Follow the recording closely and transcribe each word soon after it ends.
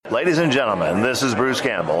Ladies and gentlemen, this is Bruce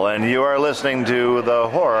Campbell, and you are listening to The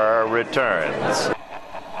Horror Returns.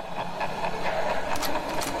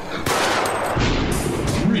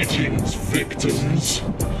 Greetings, victims.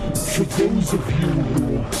 For those of you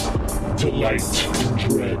who delight in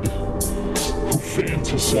dread, who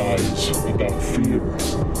fantasize about fear,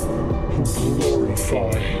 who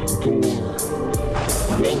glorify gore,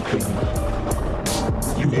 welcome.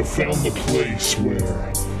 You have found the place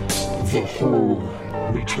where the horror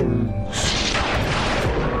returns.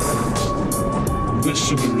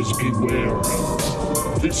 Listeners, beware.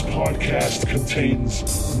 This podcast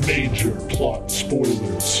contains major plot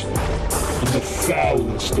spoilers and the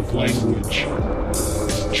foulest of language.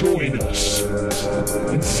 Join us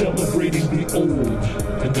in celebrating the old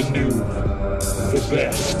and the new, the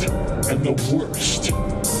best and the worst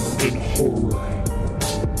in horror.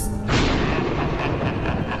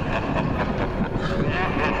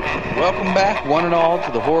 Welcome back, one and all,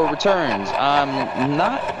 to The Horror Returns. I'm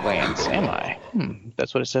not Lance, am I?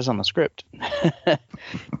 That's what it says on the script.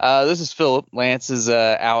 This is Philip. Lance is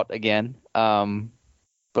out again.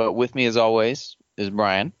 But with me, as always, is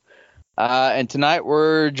Brian. And tonight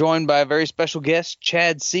we're joined by a very special guest,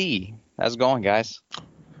 Chad C. How's it going, guys?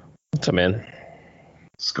 What's up, man?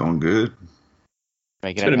 It's going good.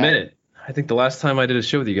 It's been a minute. I think the last time I did a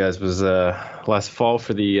show with you guys was last fall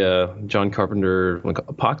for the John Carpenter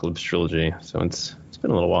Apocalypse trilogy. So it's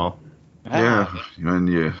been a little while. Yeah, and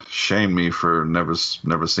you shamed me for never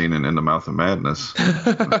seeing an In the Mouth of Madness.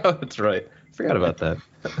 That's right. Forgot about that.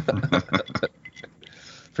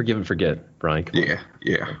 Forgive and forget, Brian. Yeah.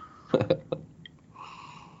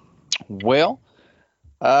 Well,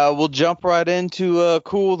 we'll jump right into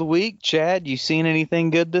Cool of the Week. Chad, you seen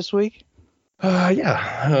anything good this week?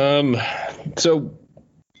 Yeah. So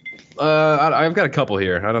I've got a couple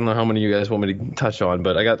here. I don't know how many you guys want me to touch on,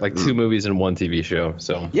 but I got like 2 movies and 1 TV show.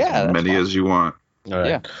 So yeah, as many as you want. All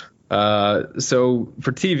right. Yeah. So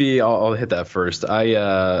for TV, I'll hit that first.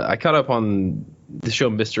 I caught up on the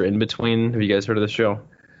show Mr. In Between. Have you guys heard of this show?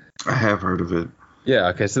 I have heard of it. Yeah,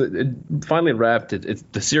 okay, so it finally wrapped. It's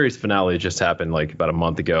the series finale just happened like about a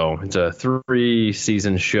month ago. It's a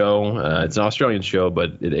 3-season show. It's an Australian show,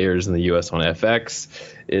 but it airs in the U.S. on FX.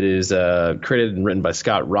 It is created and written by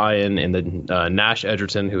Scott Ryan, and then Nash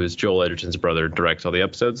Edgerton, who is Joel Edgerton's brother, directs all the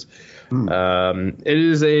episodes.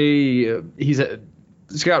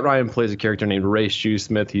 Scott Ryan plays a character named Ray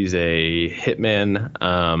Shoesmith. He's a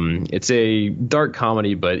hitman. It's a dark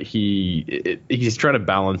comedy, but he's trying to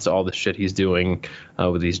balance all the shit he's doing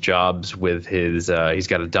with these jobs with his he's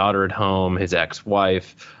got a daughter at home, his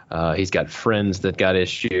ex-wife. He's got friends that got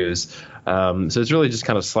issues. So it's really just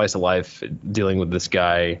kind of slice of life dealing with this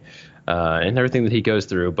guy and everything that he goes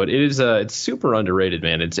through. But it's super underrated,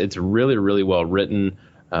 man. It's really, really well written.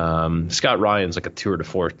 Scott Ryan's like a tour de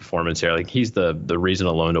force performance here. Like he's the reason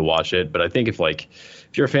alone to watch it. But I think if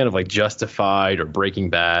you're a fan of like Justified or Breaking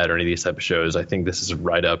Bad or any of these type of shows, I think this is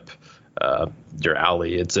right up your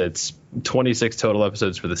alley. It's 26 total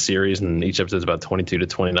episodes for the series, and each episode is about 22 to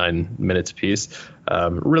 29 minutes apiece.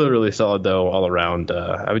 Really, really solid though all around.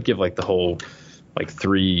 I would give like the whole like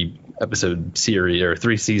 3-episode series or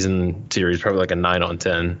 3-season series probably like a 9 on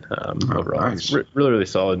 10 overall. Nice. It's really, really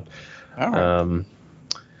solid. All right.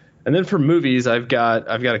 And then for movies, I've got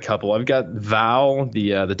a couple. I've got Val,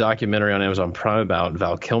 the documentary on Amazon Prime about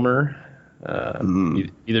Val Kilmer. Either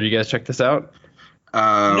of you guys check this out?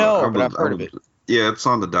 No, but I've heard of it. Yeah, it's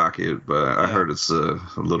on the docket, but I heard it's a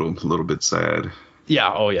little bit sad.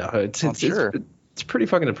 Yeah. Oh, yeah. It's sure. It's pretty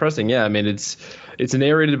fucking depressing. Yeah. I mean, it's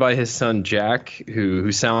narrated by his son Jack,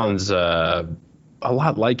 who sounds a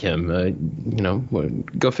lot like him.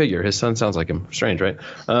 Go figure. His son sounds like him. Strange, right?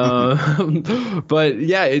 But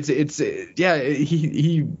yeah,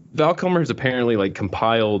 Val Kilmer has apparently like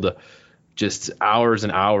compiled just hours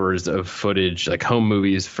and hours of footage, like home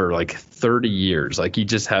movies for like 30 years. Like he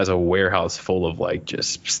just has a warehouse full of like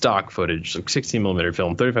just stock footage, like 16 millimeter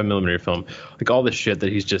film, 35 millimeter film, like all this shit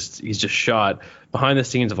that he's just shot behind the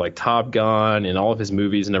scenes of like Top Gun and all of his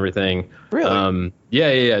movies and everything. Really?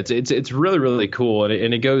 Yeah. It's really, really cool.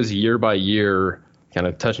 And it goes year by year, kind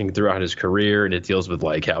of touching throughout his career, and it deals with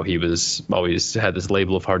like how he was always had this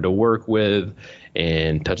label of hard to work with,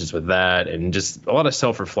 and touches with that, and just a lot of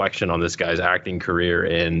self-reflection on this guy's acting career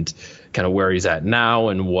and kind of where he's at now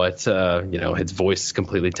and what his voice is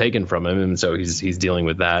completely taken from him, and so he's dealing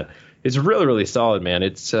with that. It's really, really solid, man.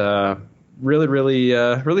 It's really, really,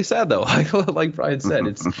 really sad though. Like Brian said,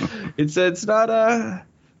 it's not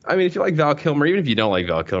I mean, if you like Val Kilmer, even if you don't like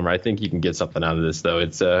Val Kilmer, I think you can get something out of this though.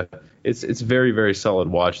 It's very, very solid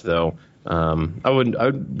watch though. I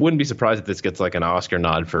wouldn't be surprised if this gets like an Oscar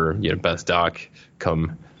nod for best doc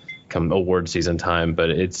come come award season time, but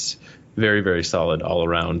it's very, very solid all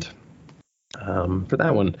around for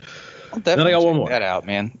that one. I'll definitely then I got one check more. that out,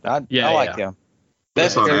 man. I like him.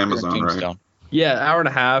 That's Best on character Amazon, in right? Tombstone. Yeah, hour and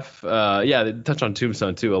a half. They touch on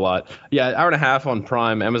Tombstone too a lot. Yeah, hour and a half on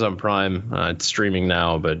Prime, Amazon Prime. It's streaming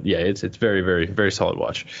now, but yeah, it's very, very, very solid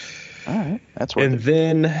watch. All right, that's worth And it.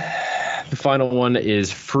 then the final one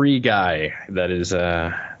is Free Guy. That is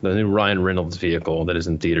the new Ryan Reynolds vehicle that is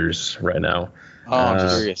in theaters right now. Oh, I'm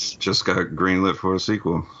curious. Just got greenlit for a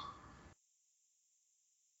sequel.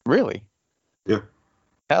 Really? Yeah.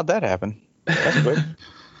 How'd that happen? That's quick.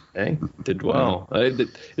 Hey, did well.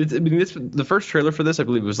 The first trailer for this, I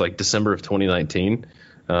believe, was like December of 2019.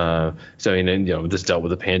 This dealt with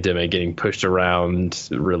the pandemic getting pushed around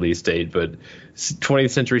the release date, but 20th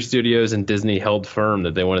Century Studios and Disney held firm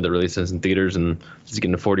that they wanted to release this in theaters, and it's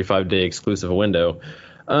getting a 45-day exclusive window.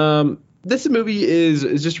 This movie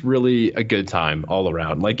is just really a good time all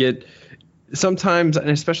around. Like it. Sometimes, and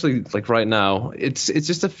especially like right now, it's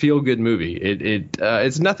just a feel good movie.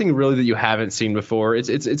 It's nothing really that you haven't seen before.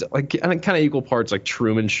 It's like kind of equal parts like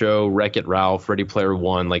Truman Show, Wreck-It Ralph, Ready Player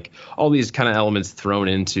One, like all these kind of elements thrown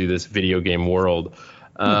into this video game world.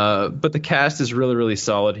 But the cast is really, really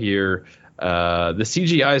solid here. The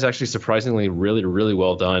CGI is actually surprisingly really, really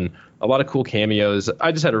well done. A lot of cool cameos.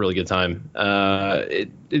 I just had a really good time.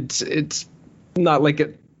 It's not like a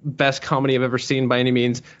best comedy I've ever seen by any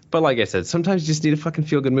means, but like I said, sometimes you just need a fucking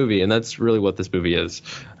feel good movie, and that's really what this movie is.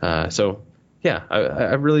 So yeah,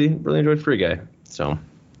 I really, really enjoyed Free Guy. So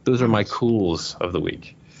those are my cools of the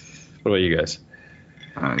week. What about you guys?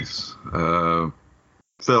 Nice.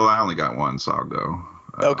 Phil, I only got one, so I'll go.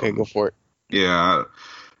 Okay, go for it. Yeah,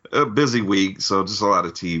 a busy week, so just a lot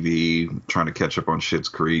of TV, trying to catch up on Schitt's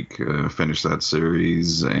Creek, finish that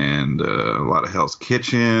series, and a lot of Hell's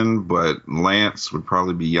Kitchen, but Lance would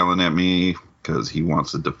probably be yelling at me because he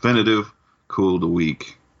wants a definitive cool of the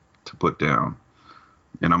week to put down.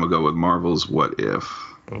 And I'm going to go with Marvel's What If.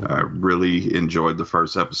 Oh. I really enjoyed the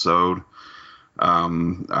first episode.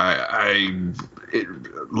 I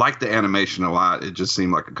liked the animation a lot. It just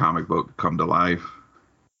seemed like a comic book come to life.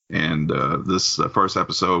 And this first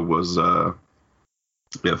episode was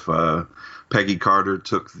if Peggy Carter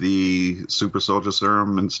took the super soldier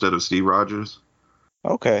serum instead of Steve Rogers.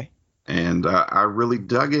 Okay. And I really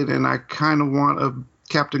dug it, and I kind of want a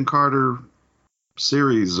Captain Carter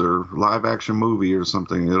series or live action movie or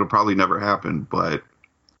something. It'll probably never happen, but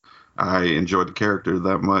I enjoyed the character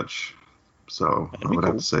that much. So I would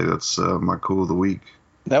have to say that's my cool of the week.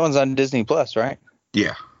 That one's on Disney Plus, right?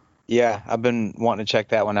 Yeah. Yeah, I've been wanting to check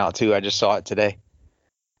that one out too. I just saw it today.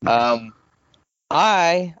 Nice.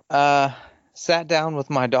 I sat down with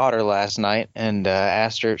my daughter last night and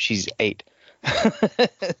asked her, she's 8,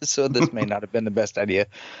 so this may not have been the best idea.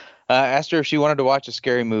 Asked her if she wanted to watch a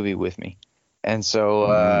scary movie with me. And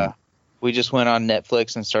so we just went on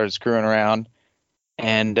Netflix and started screwing around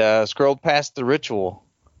and scrolled past The Ritual.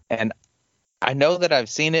 And I know that I've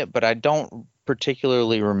seen it, but I don't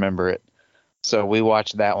particularly remember it. So we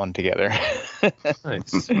watched that one together.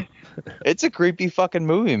 Nice. It's a creepy fucking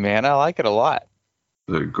movie, man. I like it a lot.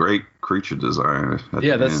 The great creature design.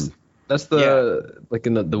 That's the like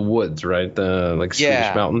in the woods, right? The like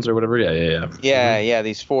Swedish mountains or whatever. Yeah.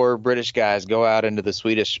 These 4 British guys go out into the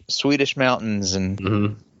Swedish mountains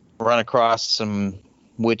and run across some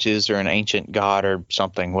witches or an ancient god or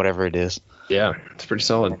something, whatever it is. Yeah, it's pretty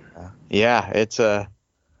solid. It's a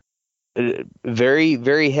very,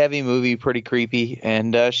 very heavy movie, pretty creepy,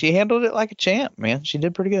 and she handled it like a champ, man. She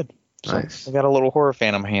did pretty good. So nice. I got a little horror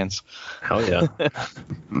fan on my hands. Hell yeah.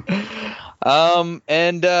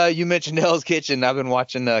 And you mentioned Hell's Kitchen. I've been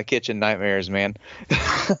watching Kitchen Nightmares, man.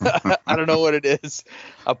 I don't know what it is.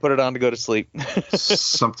 I'll put it on to go to sleep.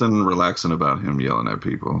 Something relaxing about him yelling at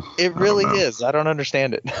people. It really is. I don't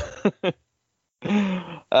understand it.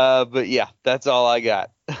 But yeah, that's all I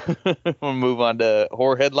got. We'll move on to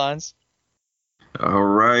horror headlines. All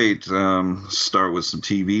right. Start with some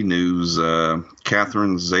TV news.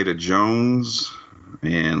 Catherine Zeta-Jones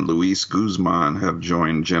and Luis Guzman have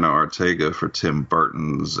joined Jenna Ortega for Tim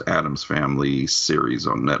Burton's Addams Family series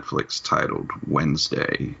on Netflix titled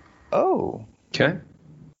Wednesday. Oh. Okay.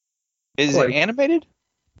 Is it animated?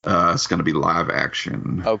 It's going to be live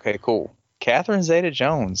action. Okay, cool. Catherine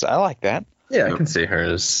Zeta-Jones. I like that. Yeah, I can see her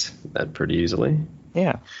as that pretty easily.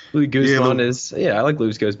 Yeah. Louis Guzman I like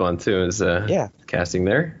Louis Guzman too as casting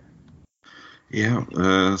there. Yeah,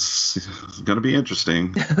 it's going to be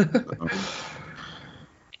interesting.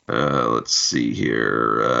 Let's see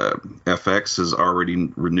here. FX has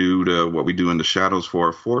already renewed What We Do in the Shadows for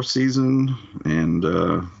a 4th season. And,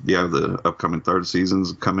 the upcoming 3rd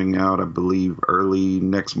season's coming out, I believe, early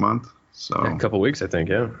next month. So A couple weeks, I think,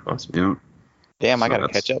 yeah. Awesome. Yeah. Damn, I got to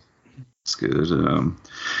catch up. That's good.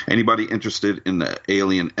 Anybody interested in the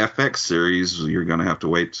Alien FX series, you're going to have to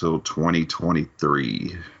wait till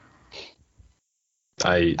 2023.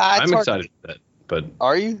 I'm excited for that. But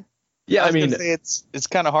Are you? yeah, I mean, say it's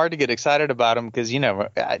kind of hard to get excited about them because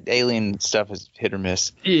alien stuff is hit or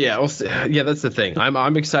miss. yeah, that's the thing.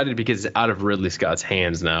 I'm excited because it's out of Ridley Scott's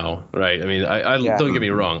hands now, right? I mean, don't get me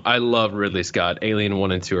wrong. I love Ridley Scott. Alien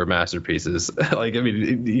 1 and 2 are masterpieces.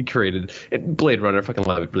 He created Blade Runner. I fucking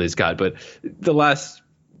love Ridley Scott, but the last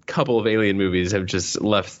couple of Alien movies have just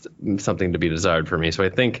left something to be desired for me. So I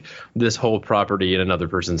think this whole property in another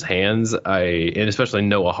person's hands, and especially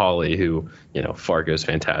Noah Hawley, who, Fargo's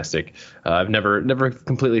fantastic. I've never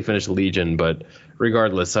completely finished Legion, but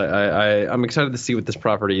regardless, I'm excited to see what this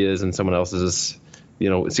property is and someone else's, see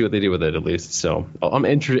what they do with it at least. So I'm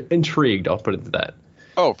intrigued. I'll put it to that.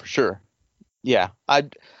 Oh, for sure. Yeah.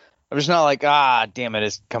 I'm just not like, damn it,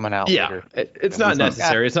 it's coming out later. It's not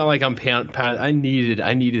necessary. It's not like I needed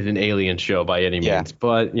an Alien show by any means,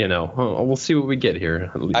 but we'll see what we get here.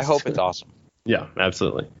 At least. I hope it's awesome. Yeah,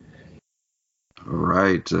 absolutely. All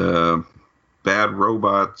right. Bad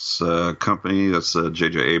Robots company, that's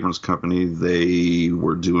J.J. Abrams' company. They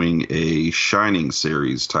were doing a Shining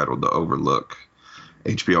series titled The Overlook.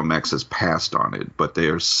 HBO Max has passed on it, but they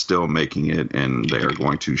are still making it, and they are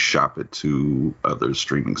going to shop it to other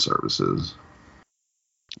streaming services.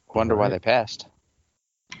 Wonder why they passed.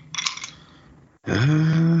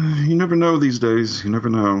 You never know these days. You never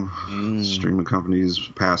know. Streaming companies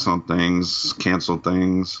pass on things, cancel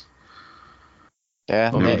things. Yeah,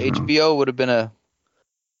 HBO would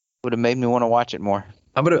have made me want to watch it more.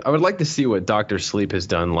 I would like to see what Dr. Sleep has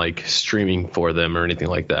done, like streaming for them or anything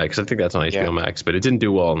like that, because I think that's on HBO Max. But it didn't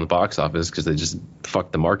do well in the box office because they just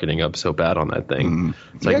fucked the marketing up so bad on that thing.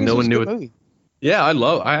 It's like no one knew it. Movie. Yeah,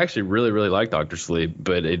 I actually really, really like Dr. Sleep,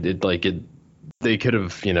 but they could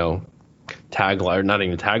have, tagline, not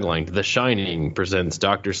even tagline, The Shining presents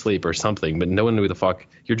Dr. Sleep or something, but no one knew the fuck.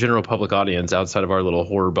 Your general public audience outside of our little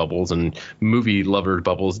horror bubbles and movie lover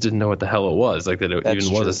bubbles didn't know what the hell it was, like that it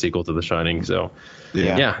was a sequel to The Shining. So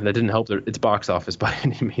yeah, that didn't help its box office by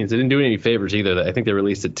any means. It didn't do any favors either. I think they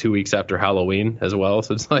released it 2 weeks after Halloween as well,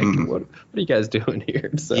 so it's like what are you guys doing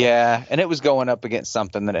here? So. Yeah, and it was going up against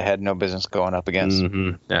something that it had no business going up against.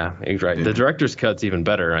 Yeah, he's right. The director's cut's even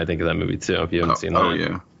better, I think, of that movie too, if you haven't seen that.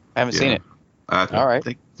 Yeah, I haven't seen it. I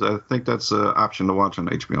think that's an option to watch on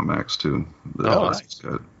HBO Max too. Nice.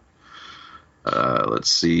 Good. Let's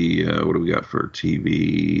see, what do we got for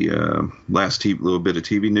TV? Little bit of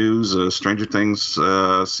TV news. Stranger Things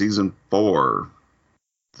season 4.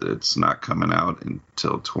 It's not coming out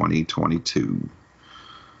until 2022.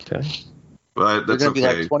 Okay, but that's okay. Be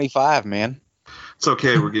like 25, man. It's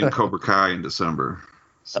okay. We're getting Cobra Kai in December.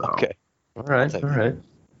 So. Okay. All right.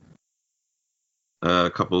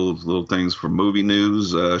 A couple of little things for movie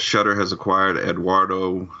news. Shudder has acquired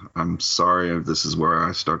Eduardo. I'm sorry if this is where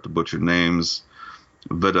I start to butcher names.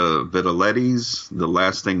 Vitaletti's The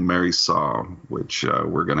Last Thing Mary Saw, which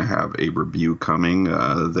we're going to have a review coming.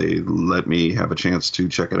 They let me have a chance to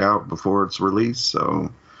check it out before it's released,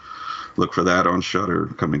 so look for that on Shudder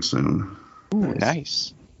coming soon. Ooh,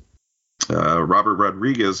 nice. Robert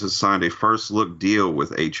Rodriguez has signed a first-look deal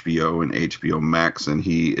with HBO and HBO Max, and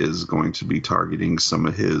he is going to be targeting some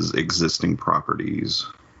of his existing properties.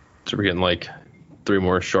 So we're getting like 3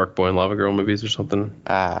 more Shark Boy and Lava Girl movies or something?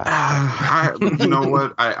 You know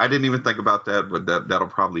what? I didn't even think about that, but that'll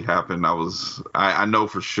probably happen. I know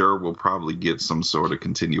for sure we'll probably get some sort of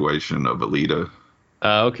continuation of Alita.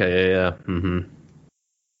 Okay, yeah. Mm-hmm.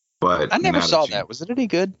 But I never saw that. Was it any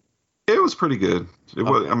good? It was pretty good. It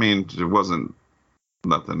was. I mean, it wasn't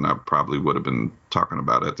nothing I probably would have been talking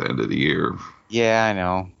about at the end of the year. Yeah, I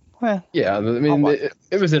know. Well, yeah, I mean,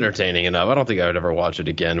 it was entertaining enough. I don't think I would ever watch it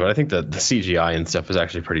again, but I think the CGI and stuff is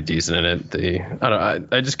actually pretty decent in it.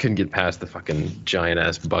 I just couldn't get past the fucking giant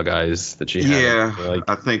ass bug eyes that she had. Yeah,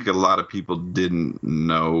 I think a lot of people didn't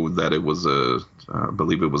know that it was I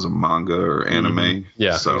believe it was a manga or anime. Mm-hmm.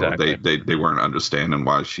 Yeah, so exactly. they weren't understanding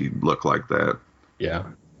why she looked like that. Yeah.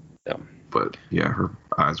 But yeah, her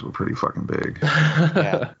eyes were pretty fucking big.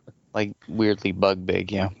 Yeah, like weirdly bug big.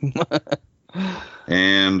 Yeah.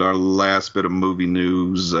 And our last bit of movie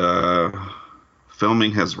news,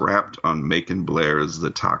 filming has wrapped on Macon Blair's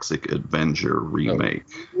The Toxic Avenger remake.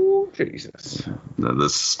 Oh, Jesus.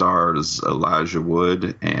 This stars Elijah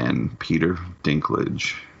Wood and Peter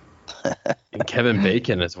Dinklage. And Kevin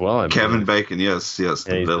Bacon as well. Kevin Bacon, yes,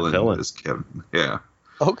 the villain is Kevin. Yeah.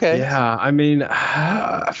 Okay. Yeah, I mean,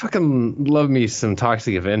 I fucking love me some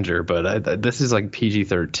Toxic Avenger, but this is like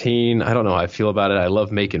PG-13. I don't know how I feel about it. I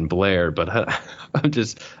love Macon Blair, but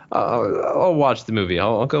I'll watch the movie.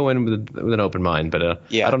 I'll go in with an open mind, but I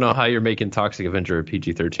don't know how you're making Toxic Avenger a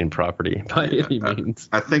PG-13 property by any means.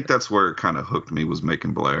 I think that's where it kind of hooked me, was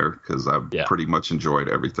Macon Blair, because I've pretty much enjoyed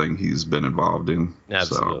everything he's been involved in.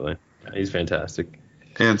 Absolutely. So. He's fantastic.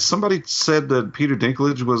 And somebody said that Peter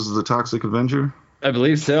Dinklage was the Toxic Avenger. I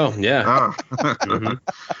believe so. Yeah. Oh.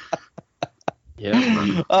 Yeah.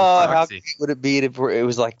 How cute would it be if it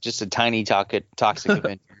was like just a tiny toxic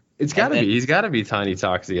Avenger? It's got to be. He's got to be tiny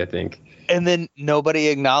toxic, I think. And then nobody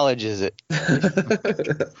acknowledges it.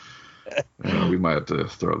 We might have to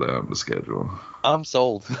throw that on the schedule. I'm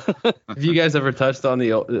sold. Have you guys ever touched on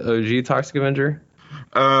the OG Toxic Avenger?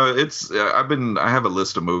 I have a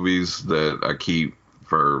list of movies that I keep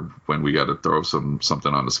for when we got to throw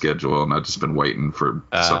something on the schedule, and I've just been waiting for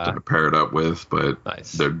something to pair it up with, but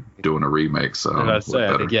they're doing a remake, so I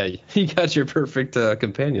think, you got your perfect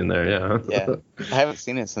companion there. Yeah, I haven't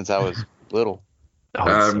seen it since I was little.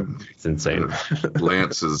 It's insane.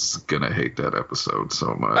 Lance is gonna hate that episode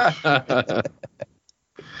so much.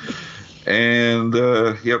 And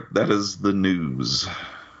that is the news.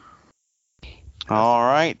 All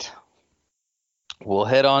right, we'll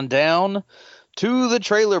head on down to the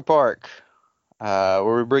trailer park,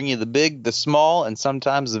 where we bring you the big, the small, and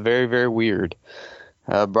sometimes the very, very weird.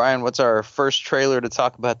 Brian, what's our first trailer to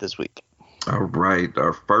talk about this week? All right.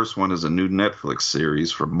 Our first one is a new Netflix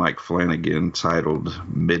series from Mike Flanagan titled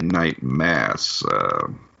Midnight Mass.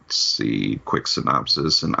 Let's see. Quick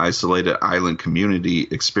synopsis. An isolated island community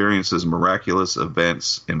experiences miraculous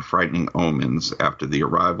events and frightening omens after the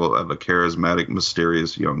arrival of a charismatic,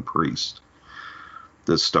 mysterious young priest.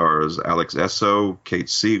 This stars Alex Esso, Kate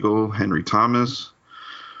Siegel, Henry Thomas,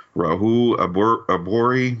 Rahul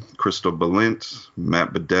Abori, Crystal Balint,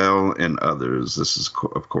 Matt Bedell, and others. This is,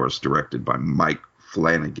 of course, directed by Mike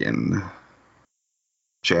Flanagan.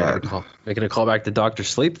 Chad. Making a call back to Dr.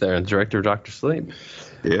 Sleep there, and director of Dr. Sleep.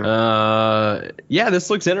 Yeah. This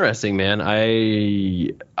looks interesting, man.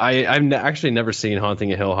 I've actually never seen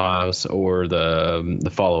Haunting a Hill House or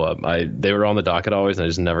the follow-up. They were on the docket always, and I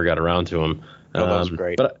just never got around to them. That was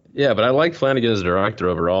great. But I like Flanagan as a director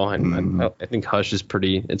overall, and I think Hush is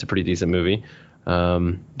it's a pretty decent movie.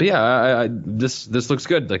 This looks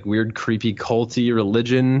good. Like weird, creepy, culty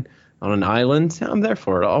religion on an island. Yeah, I'm there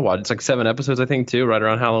for it. I'll watch. It's like 7 episodes, I think, too, right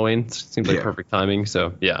around Halloween. Seems like perfect timing.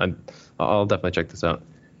 So I'll definitely check this out.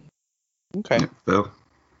 Okay. Bill?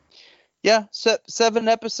 Yeah, 7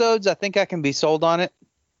 episodes. I think I can be sold on it.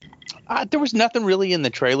 There was nothing really in the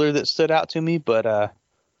trailer that stood out to me, but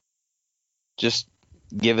just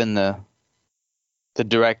given the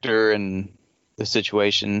director and the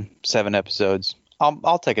situation, 7 episodes,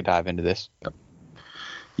 I'll take a dive into this.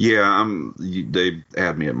 Yeah, they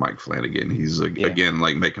had me at Mike Flanagan. He's again,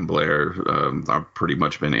 like Macon Blair. I've pretty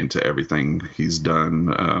much been into everything he's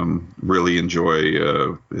done. Really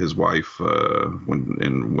enjoy his wife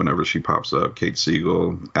whenever she pops up. Kate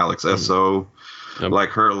Siegel, Alex Esso, like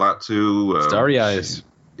her a lot too. Starry Eyes.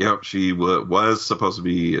 Yep, she was supposed to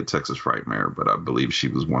be a Texas Frightmare, but I believe she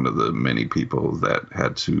was one of the many people that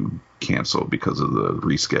had to cancel because of the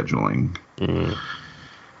rescheduling.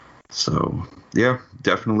 So, yeah,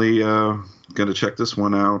 definitely going to check this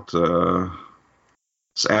one out.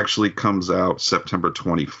 This actually comes out September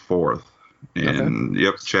 24th. And,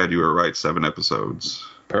 Yep, Chad, you were right, 7 episodes.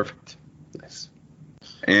 Perfect. Nice.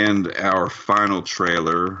 And our final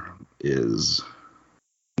trailer is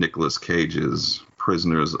Nicolas Cage's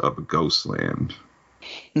Prisoners of Ghostland.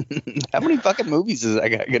 How many fucking movies is that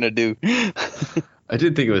guy gonna do? I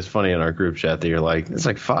did think it was funny in our group chat that you're like, it's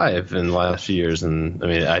like 5 in the last years, and I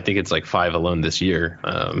mean, I think it's like 5 alone this year.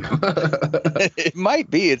 It might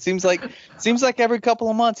be. It seems like every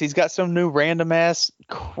couple of months he's got some new random ass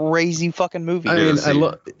crazy fucking movie. I mean,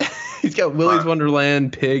 he's got Willy's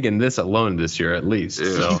Wonderland, Pig, and this alone this year at least.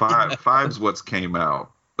 Yeah, so. Five's what's came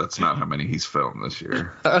out. That's not how many he's filmed this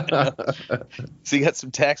year. So you got some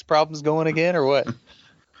tax problems going again, or what?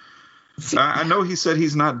 I know he said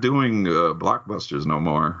he's not doing blockbusters no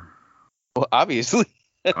more. Well, obviously.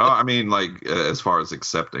 I mean, like as far as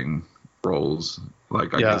accepting roles,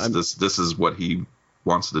 like I guess this is what he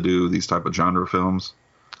wants to do. These type of genre films.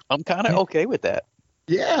 I'm kind of okay with that.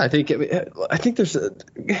 Yeah, I think there's a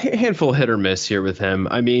handful hit or miss here with him.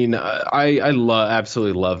 I mean, I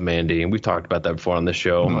absolutely love Mandy, and we've talked about that before on the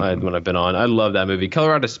show when I've been on. I love that movie.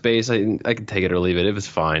 Color Out of Space, I can take it or leave it. It was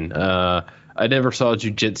fine. I never saw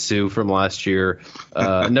Jiu-Jitsu from last year.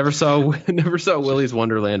 Never saw Willy's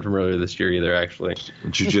Wonderland from earlier this year either, actually.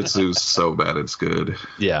 Jiu-Jitsu's so bad it's good.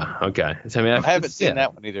 Yeah, okay. So, I haven't seen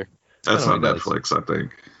that one either. That's on Netflix, I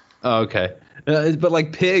think. Oh, okay. But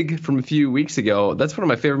like Pig from a few weeks ago, that's one of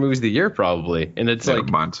my favorite movies of the year, probably. And it's like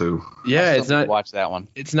mine too. Yeah, it's not. Watch that one.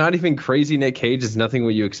 It's not even crazy. Nick Cage. It's nothing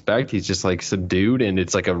what you expect. He's just like subdued, and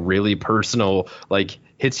it's like a really personal, like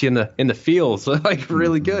hits you in the feels, like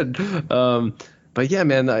really good. But yeah,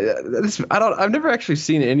 man, I've never actually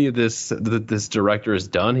seen any of this that this director has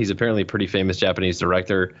done. He's apparently a pretty famous Japanese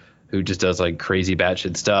director who just does like crazy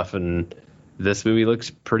batshit stuff, and this movie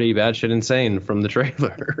looks pretty batshit insane from the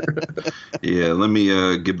trailer. Yeah, let me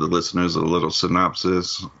give the listeners a little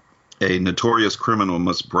synopsis. A notorious criminal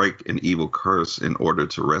must break an evil curse in order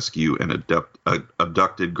to rescue an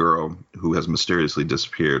abducted girl who has mysteriously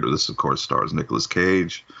disappeared. This, of course, stars Nicolas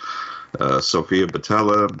Cage, Sofia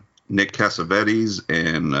Boutella, Nick Cassavetes,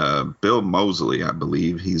 and Bill Moseley, I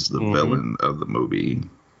believe. He's the villain of the movie.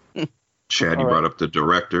 Chad, you brought up the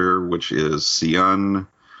director, which is Sion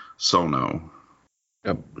Sono.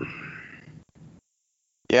 Yep.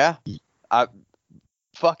 Yeah.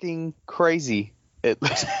 Fucking crazy.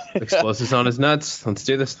 Explosives on his nuts. Let's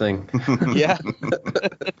do this thing. Yeah.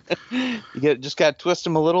 Just got to twist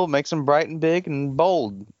them a little, makes them bright and big and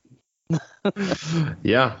bold.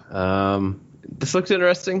 Yeah. This looks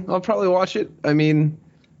interesting. I'll probably watch it. I mean,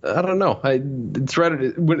 I don't know. It's right.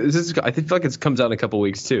 I feel like it comes out in a couple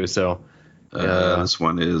weeks too. So. This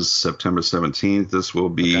one is September 17th. This will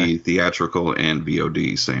be theatrical and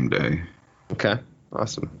VOD same day. Okay.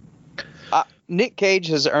 Awesome. Nick Cage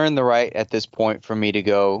has earned the right at this point for me to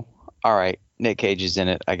go, all right, Nick Cage is in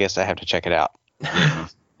it. I guess I have to check it out.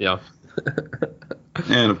 Yeah.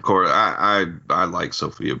 And of course, I like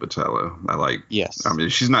Sofia Boutella. Yes. I mean,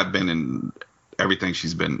 she's not been in everything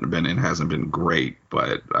she's been in hasn't been great,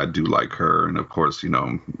 but I do like her. And of course,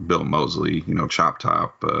 Bill Moseley, Chop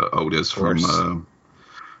Top, Otis from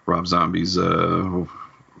Rob Zombie's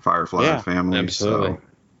Firefly family. Absolutely. So.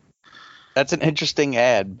 That's an interesting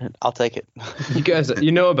ad. I'll take it. You guys,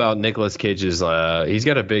 about Nicolas Cage's, he's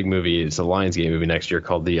got a big movie. It's a Lionsgate movie next year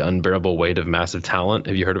called The Unbearable Weight of Massive Talent.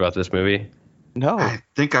 Have you heard about this movie? No. I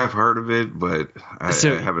think I've heard of it, but I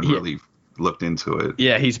haven't really looked into it.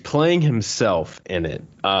 Yeah, he's playing himself in it.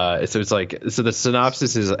 So it's like, the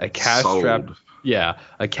synopsis is a cash-strapped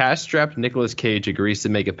Nicolas Cage agrees to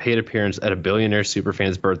make a paid appearance at a billionaire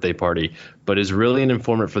superfan's birthday party, but is really an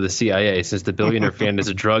informant for the CIA since the billionaire fan is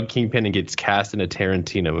a drug kingpin and gets cast in a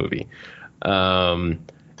Tarantino movie.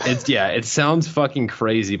 It sounds fucking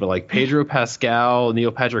crazy, but like Pedro Pascal,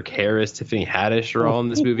 Neil Patrick Harris, Tiffany Haddish are all in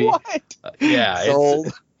this movie. What?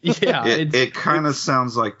 It kind of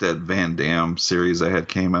sounds like that Van Damme series that had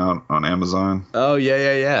came out on Amazon. Oh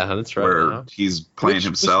yeah, that's right. Where he's playing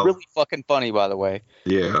himself. Which was really fucking funny, by the way.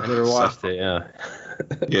 Yeah, I never watched it. Yeah,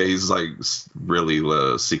 yeah, he's like really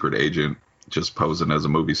a secret agent, just posing as a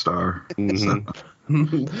movie star.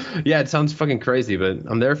 Mm-hmm. Yeah, it sounds fucking crazy, but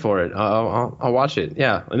I'm there for it. I'll watch it.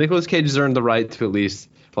 Yeah, Nicolas Cage has earned the right to at least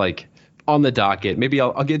like on the docket. Maybe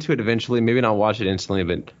I'll get to it eventually. Maybe not watch it instantly,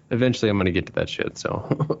 but eventually I'm gonna get to that shit.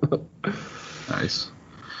 So nice.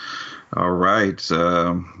 All right.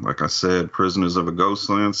 Like I said, Prisoners of a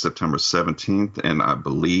Ghostland, September 17th, and I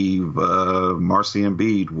believe Marcy and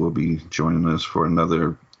Bede will be joining us for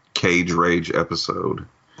another Cage Rage episode.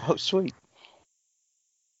 Oh, sweet.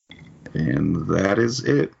 And that is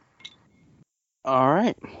it. All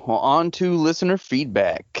right. Well, on to listener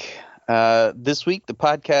feedback. This week, the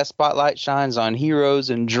podcast spotlight shines on Heroes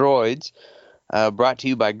and Droids, brought to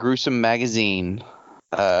you by Gruesome Magazine.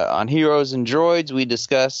 On Heroes and Droids, we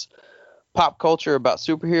discuss pop culture about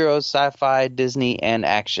superheroes, sci-fi, Disney, and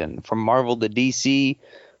action. From Marvel to DC,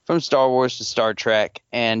 from Star Wars to Star Trek,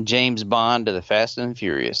 and James Bond to the Fast and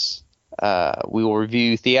Furious. We will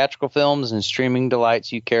review theatrical films and streaming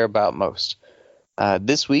delights you care about most.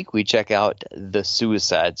 This week, we check out The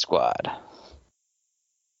Suicide Squad.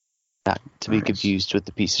 Not to be confused with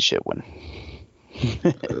the piece of shit one.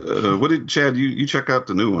 What did Chad? You check out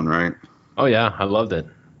the new one, right? Oh yeah, I loved it.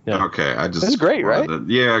 Yeah. Okay, That's great, right?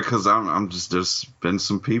 Yeah, because I'm just there's been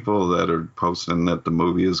some people that are posting that the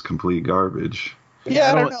movie is complete garbage.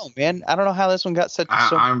 Yeah, I don't know, man. I don't know how this one got such.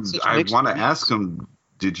 I want to ask him.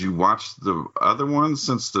 Did you watch the other ones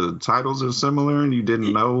since the titles are similar and you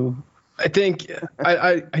didn't know? I think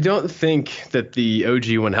I don't think that the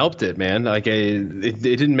OG one helped it, man. Like it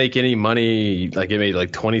didn't make any money. Like it made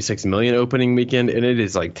like 26 million opening weekend, and it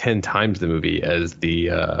is like 10 times the movie as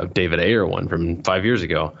the David Ayer one from 5 years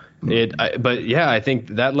ago. But yeah, I think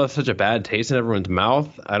that left such a bad taste in everyone's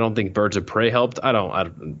mouth. I don't think Birds of Prey helped. I don't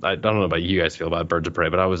know about you guys feel about Birds of Prey,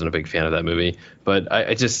 but I wasn't a big fan of that movie. But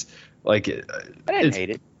I just like I didn't hate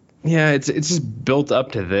it. Yeah, it's just built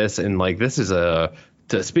up to this, and like this is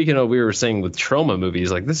speaking of what we were saying with trauma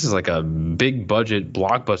movies, like this is like a big budget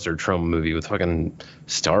blockbuster trauma movie with fucking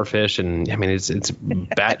starfish, and I mean it's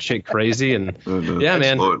batshit crazy, and yeah,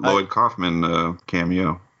 man, Lloyd Kaufman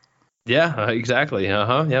cameo. Yeah, exactly. Yeah,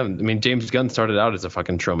 I mean, James Gunn started out as a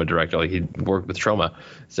fucking trauma director. Like he worked with trauma.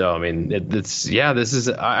 So I mean,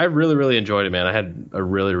 I really, really enjoyed it, man. I had a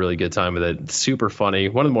really, really good time with it. Super funny.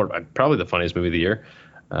 One of the probably the funniest movie of the year.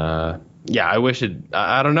 Yeah, I wish it.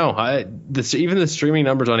 I don't know. Even the streaming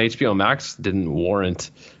numbers on HBO Max didn't warrant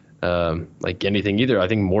like anything either. I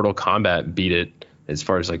think Mortal Kombat beat it as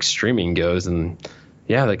far as like streaming goes, and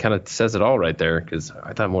yeah, that kind of says it all right there, because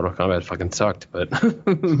I thought Mortal Kombat fucking sucked, but I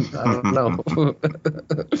don't know.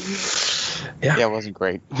 Yeah, it wasn't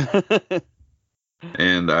great.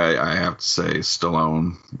 And I have to say,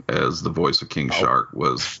 Stallone as the voice of King Shark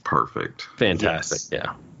was perfect. Fantastic.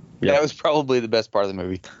 Yes. Yeah, that was probably the best part of the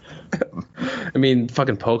movie. I mean,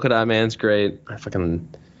 fucking Polka Dot Man's great. I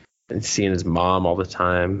fucking seeing his mom all the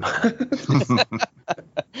time.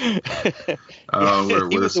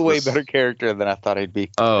 He was a way better character than I thought he'd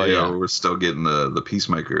be. Oh yeah, we're still getting the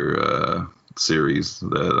Peacemaker series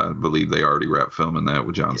that I believe they already wrapped filming that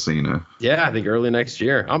with John Cena. Yeah, I think early next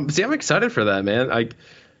year. I'm excited for that, man.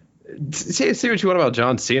 See what you want about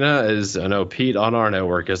John Cena is, I know Pete on our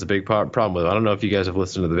network has a big problem with it. I don't know if you guys have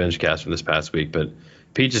listened to the BingeCast from this past week, but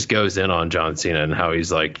Pete just goes in on John Cena and how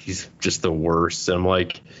he's just the worst. And I'm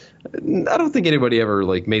like, I don't think anybody ever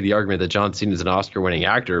like made the argument that John Cena is an Oscar-winning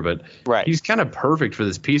actor, but he's kind of perfect for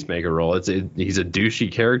this Peacemaker role. He's a douchey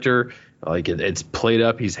character. Like it's played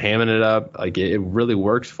up. He's hamming it up. Like it really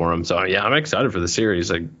works for him. So yeah, I'm excited for the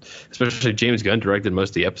series. Like especially James Gunn directed most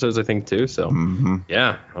of the episodes, I think too. So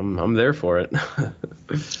yeah, I'm there for it.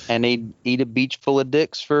 And he'd eat a beach full of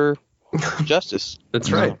dicks for justice.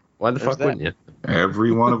 That's right. Why the fuck wouldn't you?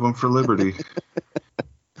 Every one of them for liberty.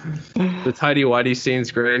 The tidy whitey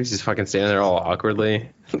scene's great. He's just fucking standing there all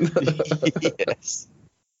awkwardly. Yes.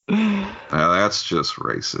 That's just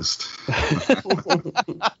racist.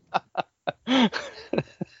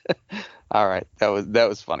 All right, that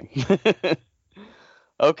was funny.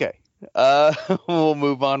 Okay, we'll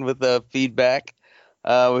move on with the feedback.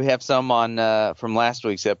 We have some on from last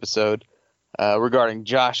week's episode regarding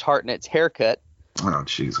Josh Hartnett's haircut. Oh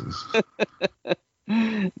Jesus!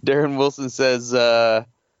 Daeron Wilson says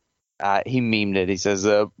he memed it. He says,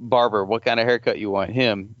 "Barber, what kind of haircut you want?"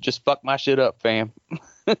 Him, just fuck my shit up, fam.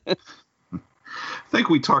 I think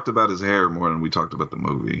we talked about his hair more than we talked about the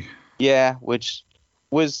movie. Yeah, which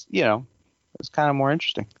was, was kind of more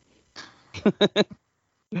interesting. Vanessa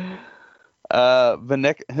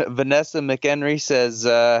McEnery says,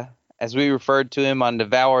 as we referred to him on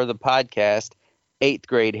Devour the Podcast, 8th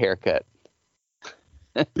grade haircut.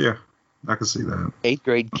 Yeah, I can see that. 8th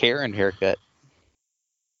grade Karen haircut.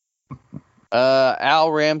 Al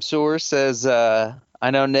Ramseur says, I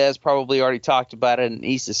know Nez probably already talked about it in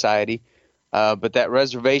E Society, but that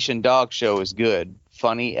Reservation Dog show is good.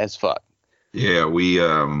 Funny as fuck. Yeah, we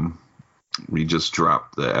just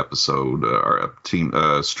dropped the episode, our team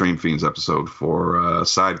Stream Fiends episode for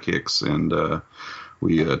Sidekicks, and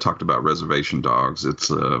we talked about Reservation Dogs. It's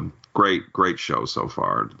a great show so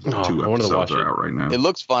far. 2 episodes are out right now. It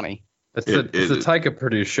looks funny. It's a Taika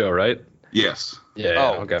produced show, right? Yes.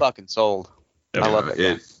 Yeah. Okay. Fucking sold. Yeah, I love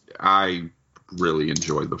it. I really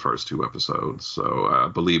enjoyed the first 2 episodes, so I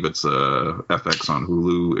believe it's a FX on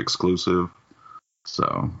Hulu exclusive.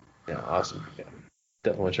 So yeah, awesome. Yeah,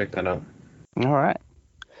 definitely check that out. All right.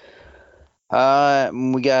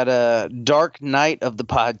 We got a Dark Knight of the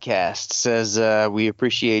Podcast says we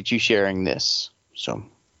appreciate you sharing this. So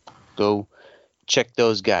go check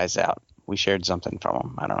those guys out. We shared something from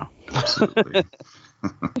them. I don't know. Absolutely.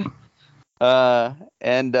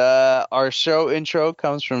 And our show intro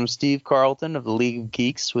comes from Steve Carlton of the League of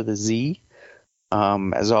Geeks with a Z.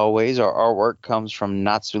 As always, our artwork comes from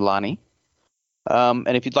Natsulani. And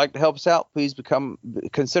if you'd like to help us out, please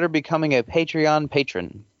consider becoming a Patreon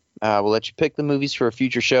patron. We'll let you pick the movies for a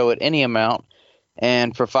future show at any amount.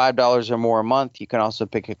 And for $5 or more a month, you can also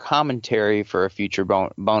pick a commentary for a future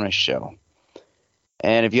bonus show.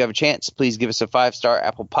 And if you have a chance, please give us a 5-star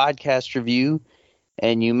Apple Podcast review.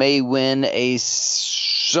 And you may win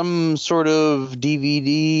some sort of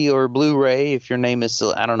DVD or Blu-ray if your name is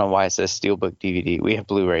I don't know why it says Steelbook DVD. We have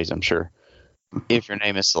Blu-rays, I'm sure, if your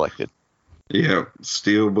name is selected. Yeah,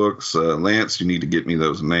 Steelbooks. Lance, you need to get me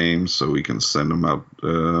those names so we can send them out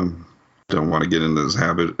don't want to get into this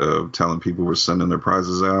habit of telling people we're sending their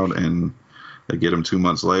prizes out and they get them 2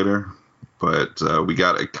 months later. But we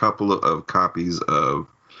got a couple of copies of.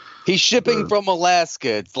 He's shipping from Alaska.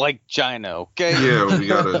 It's like China, okay? Yeah,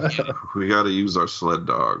 we gotta use our sled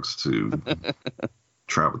dogs to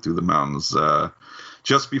travel through the mountains.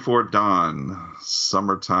 Just Before Dawn,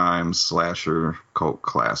 summertime slasher cult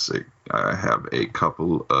classic. I have a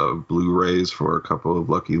couple of Blu-rays for a couple of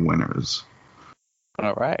lucky winners.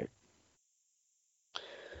 All right.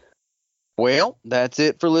 Well, that's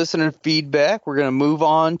it for listener feedback. We're going to move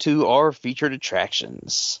on to our featured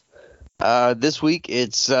attractions. This week,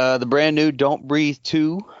 it's the brand new Don't Breathe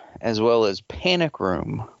 2, as well as Panic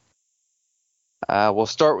Room. We'll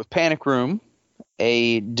start with Panic Room.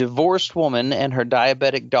 A divorced woman and her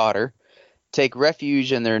diabetic daughter take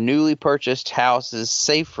refuge in their newly purchased house's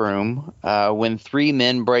safe room when three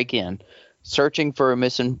men break in, searching for a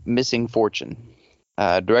missing fortune.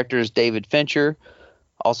 Directors David Fincher,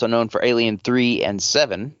 also known for Alien 3 and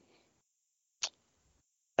 7.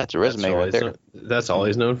 That's a resume right there. That's all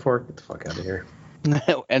he's known for? Get the fuck out of here.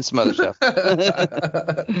 And some other stuff.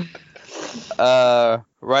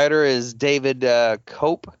 Writer is David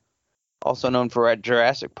Cope, also known for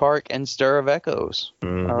Jurassic Park and Stir of Echoes.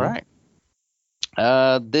 Mm-hmm. All right.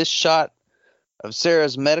 The shot of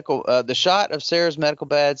Sarah's medical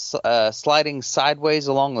bed sliding sideways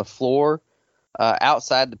along the floor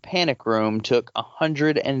outside the Panic Room took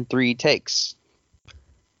 103 takes.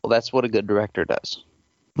 Well, that's what a good director does.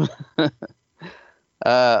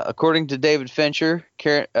 According to David Fincher,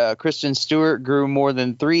 Kristen Stewart grew more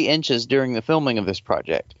than 3 inches during the filming of this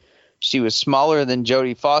project. She was smaller than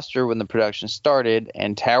Jodie Foster when the production started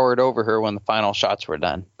and towered over her when the final shots were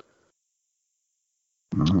done.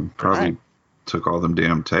 Probably took all them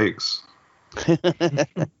damn takes.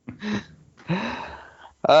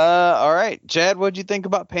 All right, Chad, what'd you think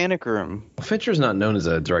about Panic Room? Fincher's not known as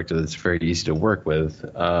a director that's very easy to work with.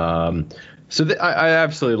 I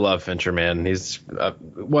absolutely love Fincher, man. He's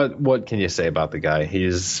what can you say about the guy?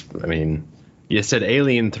 You said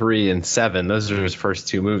Alien 3 and 7. Those are his first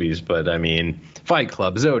 2 movies, but Fight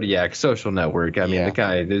Club, Zodiac, Social Network. The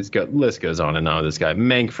guy, list goes on and on with this guy.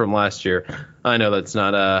 Mank from last year. I know that's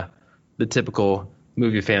not the typical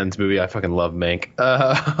movie fans movie. I fucking love Mank.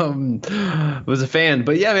 Was a fan,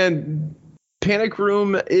 but yeah, man. Panic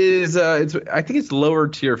Room is I think it's lower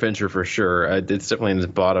tier Fincher for sure. It's definitely in his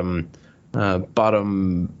bottom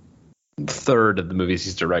third of the movies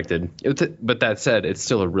he's directed. But that said, it's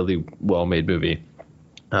still a really well-made movie.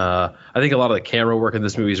 I think a lot of the camera work in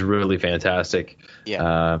this movie is really fantastic.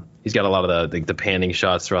 Yeah. He's got a lot of the panning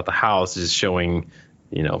shots throughout the house is showing,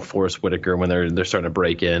 Forrest Whitaker when they're starting to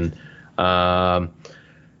break in.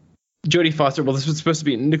 Jodie Foster, well, this was supposed to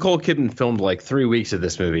be Nicole Kidman filmed like 3 weeks of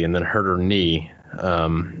this movie and then hurt her knee.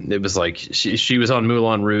 It was like she was on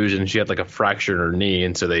Moulin Rouge and she had like a fracture in her knee,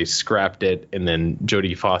 and so they scrapped it, and then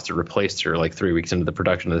Jodie Foster replaced her like 3 weeks into the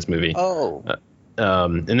production of this movie. Oh.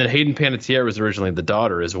 And then Hayden Panettiere was originally the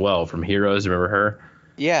daughter as well from Heroes. Remember her?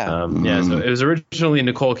 Yeah. So it was originally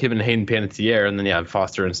Nicole Kidman and Hayden Panettiere, and then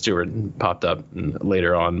Foster and Stewart popped up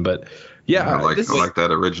later on. But I like that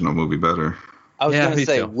original movie better. I was going to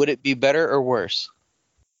say, too. Would it be better or worse?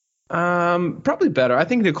 Probably better. I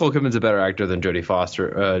think Nicole Kidman's a better actor than Jodie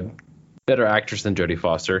Foster. Better actress than Jodie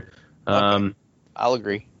Foster. Okay. I'll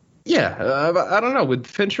agree. Yeah, I don't know. With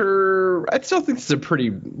Fincher, I still think this is a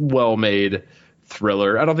pretty well-made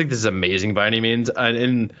thriller. I don't think this is amazing by any means.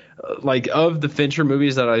 And of the Fincher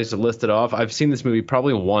movies that I just listed off, I've seen this movie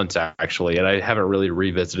probably once actually, and I haven't really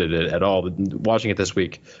revisited it at all. Watching it this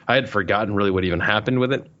week, I had forgotten really what even happened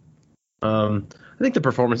with it. I think the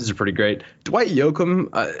performances are pretty great. Dwight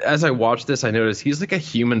Yoakam, as I watched this, I noticed he's like a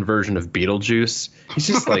human version of Beetlejuice. He's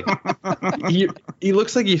just like he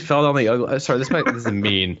looks like he fell down the ugly. Sorry, this is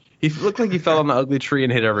mean. He looked like he fell on the ugly tree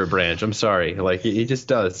and hit every branch. I'm sorry, like he just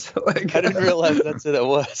does. I didn't realize that's who that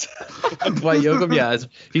was. Dwight Yoakam, yeah,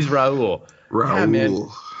 he's Raoul. Yeah, man,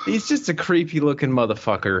 he's just a creepy looking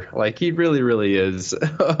motherfucker. Like he really, really is.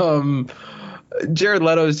 Jared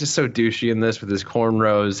Leto is just so douchey in this with his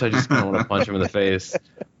cornrows. I just kind of want to punch him in the face.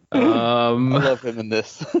 I love him in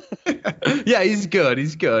this. Yeah, he's good.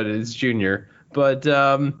 He's good. It's Junior. But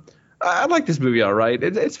I like this movie all right.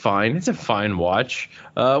 It's fine. It's a fine watch.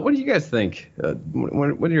 What do you guys think?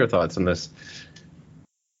 What are your thoughts on this?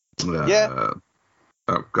 Yeah.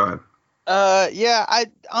 Oh, go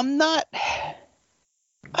ahead. I'm not.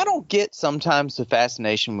 I don't get sometimes the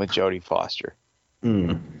fascination with Jodie Foster.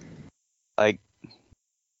 Like,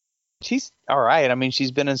 she's all right. I mean,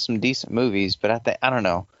 she's been in some decent movies, but I don't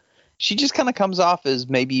know. She just kind of comes off as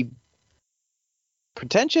maybe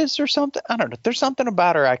pretentious or something. I don't know. There's something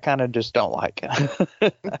about her I kind of just don't like. I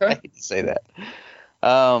hate to say that.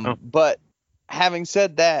 But having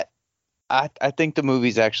said that, I think the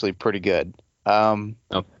movie's actually pretty good. I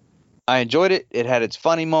enjoyed it. It had its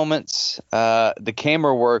funny moments. The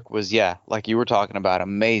camera work was, like you were talking about,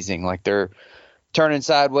 amazing. Like they're turning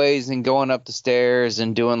sideways and going up the stairs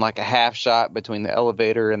and doing like a half shot between the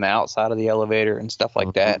elevator and the outside of the elevator and stuff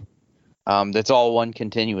like that. That's all one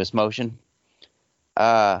continuous motion.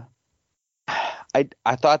 I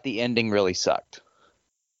thought the ending really sucked.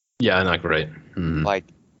 Yeah, not great. Like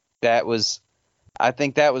I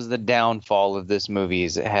think that was the downfall of this movie,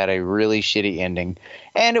 is it had a really shitty ending,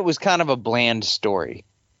 and it was kind of a bland story.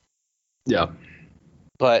 Yeah.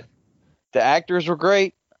 But the actors were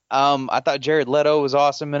great. I thought Jared Leto was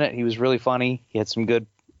awesome in it. He was really funny. He had some good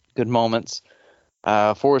moments.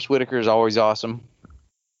 Forrest Whitaker is always awesome.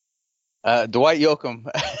 Dwight Yoakam.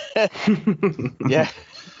 Yeah.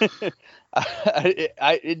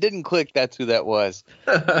 It didn't click that's who that was.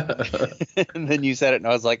 And then you said it and I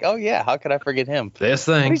was like, oh yeah, how could I forget him? This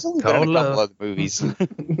thing He's only been in a couple other movies.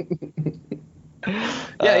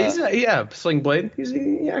 Sling Blade.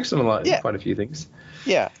 He acts in a lot, quite a few things.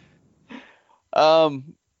 Yeah.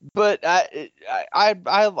 But I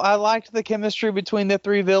liked the chemistry between the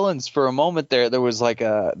three villains for a moment there. There was like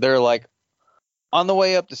they're like on the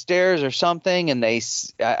way up the stairs or something, and I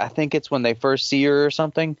think it's when they first see her or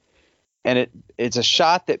something, and it's a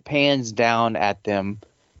shot that pans down at them,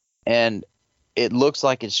 and it looks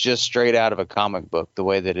like it's just straight out of a comic book the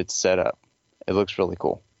way that it's set up. It looks really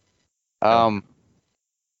cool. It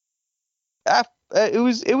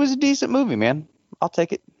was a decent movie, man. I'll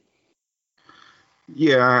take it.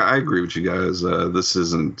 Yeah, I agree with you guys. This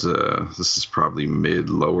is probably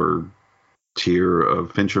lower tier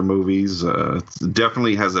of Fincher movies. It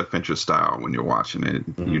definitely has that Fincher style when you're watching it.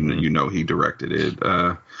 You know he directed it.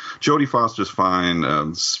 Jodie Foster's fine.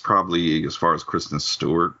 It's probably, as far as Kristen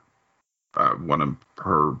Stewart, one of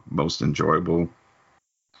her most enjoyable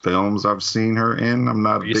films I've seen her in. I'm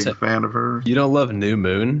not a big fan of her. You don't love New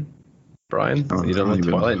Moon, Brian? You don't like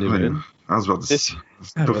Twilight, New Moon? I was about to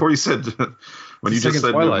before you said, when you just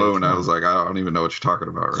said Twilight, New Moon, I was like, I don't even know what you're talking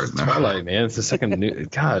about right now. Twilight, man. It's the second new.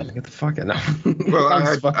 God, get the fuck out.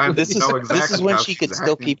 Well, this is when she could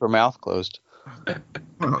still keep her mouth closed.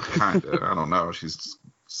 Well, kind of. I don't know. She's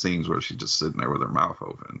scenes where she's just sitting there with her mouth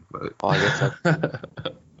open. But I guess so.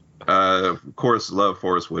 Of course, love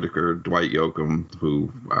Forrest Whitaker, Dwight Yoakam,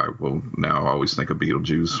 who I will now always think of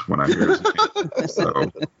Beetlejuice when I hear his name.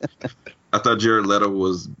 So I thought Jared Leto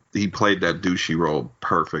he played that douchey role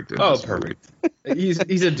perfect. Perfect.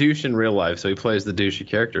 He's a douche in real life, so he plays the douchey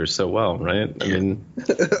characters so well, right? I mean,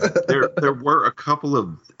 there were a couple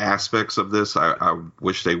of aspects of this I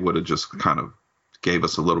wish they would have just kind of gave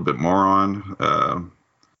us a little bit more on.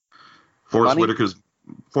 Forrest Whitaker's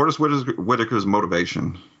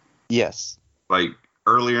motivation. Yes. Like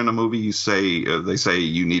earlier in the movie, they say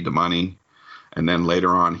you need the money, and then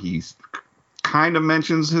later on he kind of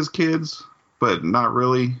mentions his kids, but not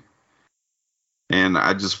really. And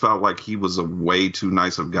I just felt like he was a way too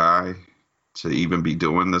nice of guy to even be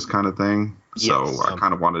doing this kind of thing. Yes. So I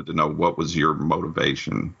kind of wanted to know, what was your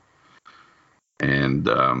motivation? And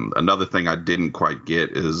another thing I didn't quite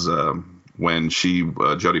get is when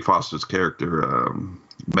Jodie Foster's character,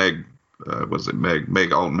 Meg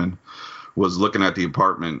Altman, was looking at the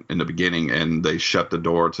apartment in the beginning, and they shut the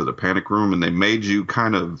door to the panic room, and they made you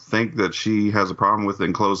kind of think that she has a problem with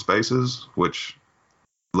enclosed spaces, which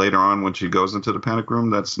later on when she goes into the panic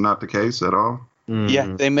room, that's not the case at all.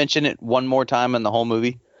 Yeah, they mention it one more time in the whole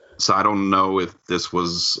movie. So I don't know if this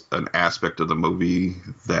was an aspect of the movie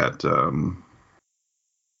that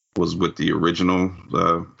was with the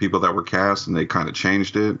original people that were cast, and they kind of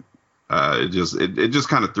changed it. It just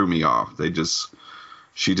kind of threw me off.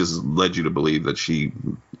 She just led you to believe that she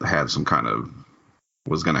had some kind of,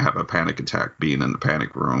 was going to have a panic attack being in the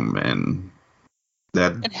panic room, and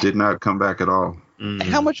that did not come back at all.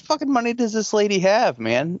 How much fucking money does this lady have,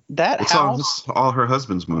 man? It's all her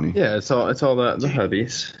husband's money. Yeah, it's all the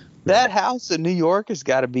hubbies. That house in New York has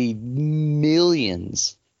got to be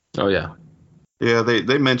millions. Oh yeah. Yeah,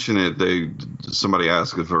 they mention it. Somebody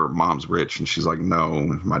asked if her mom's rich, and she's like,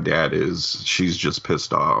 "No, my dad is." She's just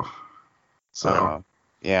pissed off. So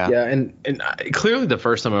yeah, and clearly the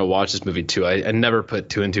first time I watched this movie too, I never put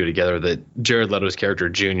two and two together that Jared Leto's character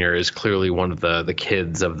Junior is clearly one of the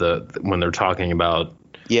kids of when they're talking about.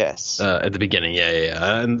 Yes. At the beginning,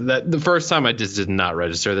 yeah. And that the first time I just did not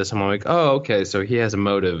register this. I'm like, oh, okay, so he has a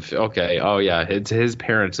motive. Okay, oh yeah, it's his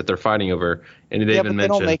parents that they're fighting over, and they even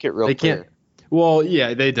mention don't make it real clear. Well,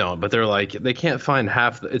 yeah, they don't, but they're like, they can't find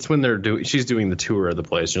half. It's when she's doing the tour of the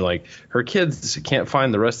place. You're like, her kids can't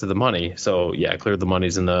find the rest of the money. So yeah, clearly the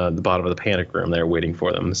money's in the bottom of the panic room. They're waiting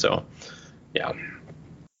for them. So yeah.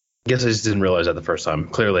 Guess I just didn't realize that the first time.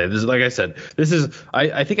 Clearly, this is, like I said,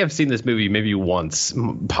 I think I've seen this movie maybe once,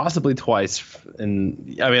 possibly twice.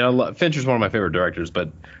 And I mean, Fincher's one of my favorite directors,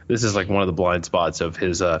 but this is like one of the blind spots of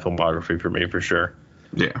his filmography for me, for sure.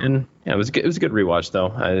 Yeah. And yeah, it was a good rewatch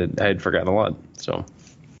though. I had forgotten a lot. So.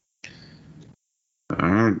 All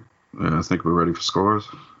right. I think we're ready for scores.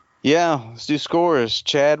 Yeah, let's do scores.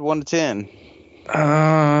 Chad, 1 to 10.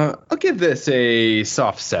 I'll give this a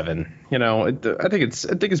soft 7. You know, I think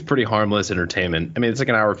it's pretty harmless entertainment. I mean, it's like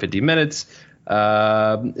an hour 50 minutes.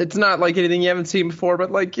 It's not like anything you haven't seen before,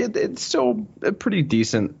 but like it's still a pretty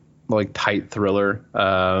decent, like tight thriller.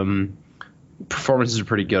 Performances are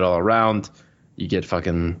pretty good all around. You get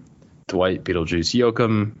fucking Dwight Beetlejuice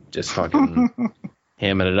Yoakam just fucking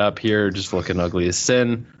hamming it up here, just looking ugly as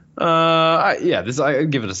sin. I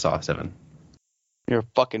give it a soft 7. You're a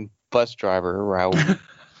fucking bus driver, Raul.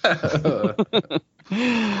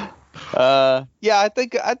 Yeah, I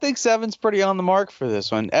think 7's pretty on the mark for this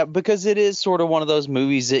one, because it is sort of one of those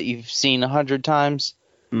movies that you've seen 100 times,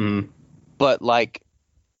 but like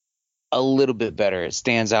a little bit better. It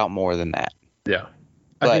stands out more than that. Yeah,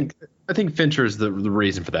 I think Fincher is the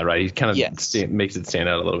reason for that, right? He kind of makes it stand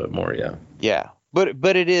out a little bit more. Yeah,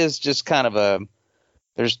 but it is just kind of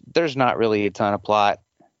there's not really a ton of plot.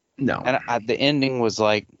 No, and the ending was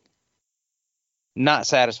like not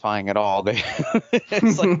satisfying at all.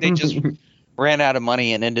 It's like they just ran out of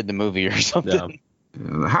money and ended the movie or something.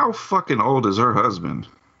 Yeah. How fucking old is her husband?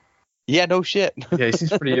 Yeah, no shit. Yeah, he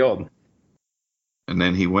seems pretty old. And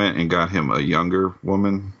then he went and got him a younger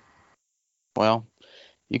woman. Well,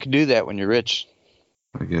 you can do that when you're rich,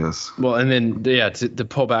 I guess. Well, and then to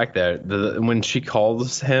pull back there, when she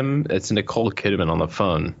calls him, it's Nicole Kidman on the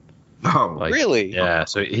phone. Oh, really? Yeah,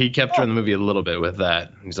 so he kept her in the movie a little bit with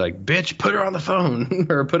that. He's like, bitch, put her on the phone.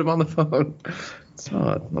 Or put him on the phone. So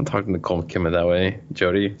I'm talking to Nicole Kidman that way,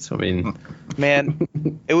 Jody. So, I mean. Man,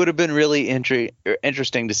 it would have been really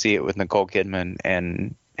interesting to see it with Nicole Kidman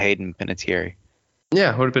and Hayden Panettiere.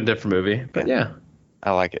 Yeah, it would have been a different movie. But yeah.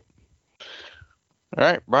 I like it. All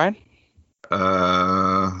right, Brian?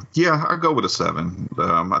 Yeah, I'll go with a 7.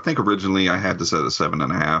 I think originally I had this at a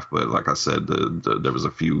 7.5, but like I said, there was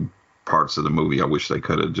a few parts of the movie I wish they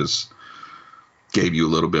could have just gave you a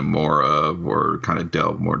little bit more of, or kind of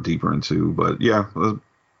delved more deeper into. But yeah,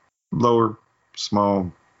 lower,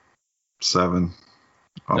 small 7,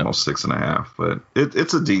 almost 6.5. But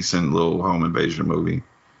it's a decent little home invasion movie.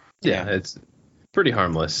 Yeah, it's pretty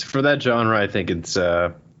harmless for that genre. I think it's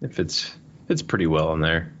pretty well in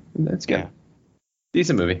there. That's good. Yeah.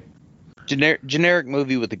 Decent movie. Generic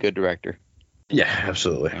movie with a good director. Yeah,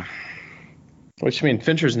 absolutely. Yeah. Which, I mean,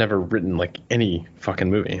 Fincher's never written like any fucking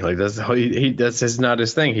movie. Like that's not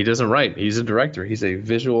his thing. He doesn't write. He's a director. He's a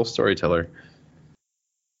visual storyteller.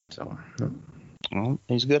 So, well,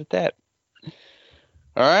 he's good at that.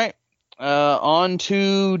 All right, on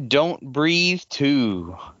to Don't Breathe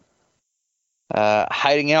 2.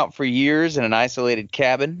 Hiding out for years in an isolated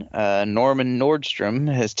cabin, Norman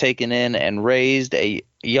Nordstrom has taken in and raised a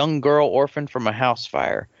young girl orphaned from a house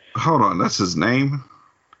fire. Hold on, that's his name?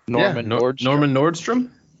 Norman Nordstrom. Norman Nordstrom?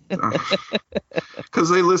 Because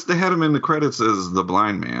they had him in the credits as the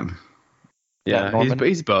blind man. Yeah,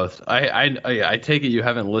 he's both. I take it you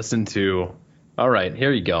haven't listened to. All right,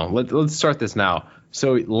 here you go. Let's start this now.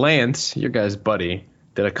 So Lance, your guy's buddy,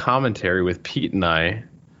 did a commentary with Pete and I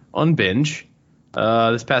on Binge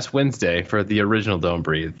this past Wednesday for the original Don't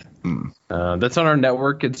Breathe. That's on our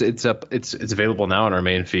network. It's available now on our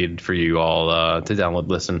main feed for you all to download,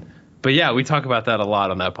 listen. But yeah, we talk about that a lot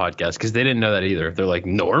on that podcast because they didn't know that either. They're like,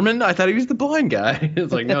 Norman? I thought he was the blind guy.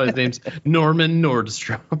 It's like, no, his name's Norman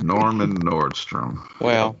Nordstrom. Norman Nordstrom.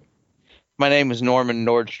 Well, my name is Norman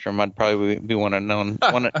Nordstrom. I'd probably be want to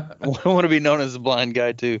be known as the blind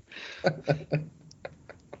guy too.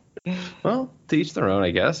 Well, to each their own, I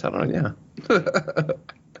guess. I don't know. Yeah.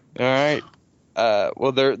 All right.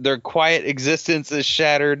 Well, their quiet existence is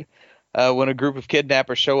shattered when a group of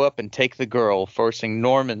kidnappers show up and take the girl, forcing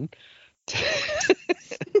Norman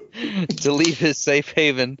to leave his safe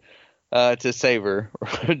haven to save her.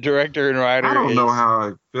 Director and writer. I don't know how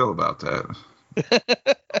I feel about that.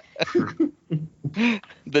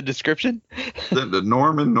 The description? The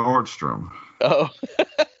Norman Nordstrom. Oh.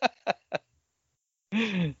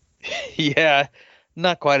 Yeah,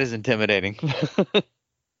 not quite as intimidating.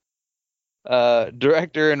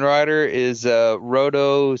 Director and writer is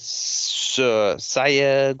Rodo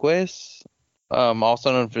Sayagues.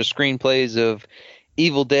 also known for screenplays of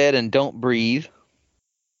Evil Dead and Don't Breathe.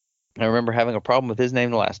 I remember having a problem with his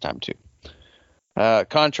name the last time too.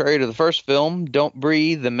 Contrary to the first film, Don't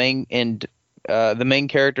Breathe, the main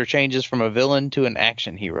character changes from a villain to an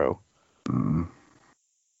action hero. All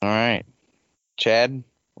right, Chad,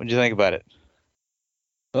 what did you think about it?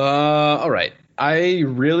 All right. I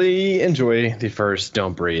really enjoy the first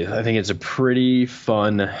Don't Breathe. I think it's a pretty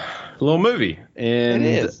fun little movie. And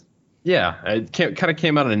It is. Yeah, it kind of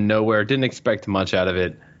came out of nowhere. Didn't expect much out of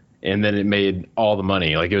it. And then it made all the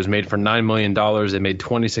money. Like, it was made for $9 million. It made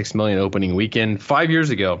 $26 million opening weekend 5 years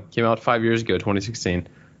ago. Came out 5 years ago, 2016.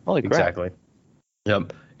 Holy crap. Exactly.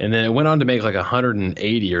 Yep. And then it went on to make like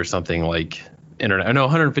 180 or something, like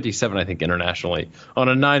 157, I think, internationally on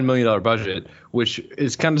a $9 million budget, which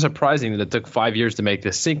is kind of surprising that it took 5 years to make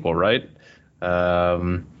this sequel, right?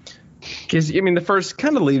 Because the first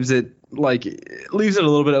kind of leaves it a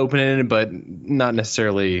little bit open-ended, but not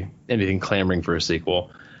necessarily anything clamoring for a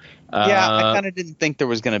sequel. Yeah, I kind of didn't think there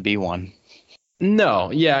was going to be one. No,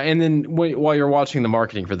 yeah, and then while you're watching the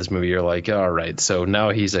marketing for this movie, you're like, all right, so now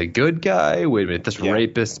he's a good guy? Wait a minute, this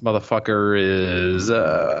rapist motherfucker is...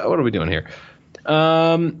 what are we doing here?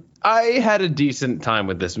 I had a decent time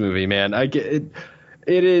with this movie, man. I get it.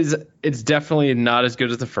 It's definitely not as good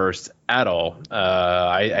as the first at all.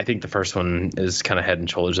 I think the first one is kind of head and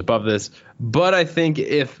shoulders above this. But I think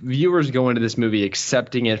if viewers go into this movie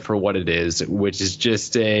accepting it for what it is, which is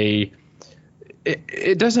just it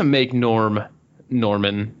doesn't make Norman,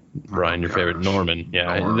 Brian, your favorite Norman.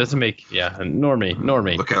 Yeah, Norm. It doesn't make Normie.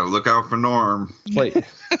 Look out for Norm.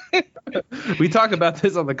 We talk about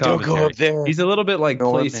this on the commentary. Don't go up there. He's a little bit like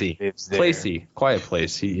Norman Placey, Quiet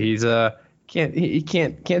Place. He's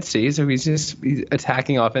can't see, so he's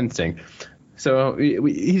attacking off instinct. So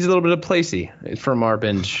he's a little bit of Placey from our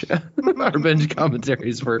binge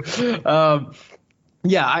commentaries for.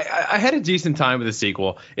 Yeah, I had a decent time with the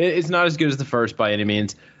sequel. It's not as good as the first by any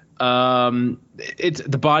means. It's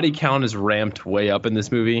the body count is ramped way up in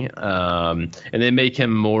this movie, and they make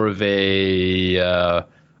him more of a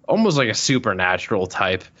almost like a supernatural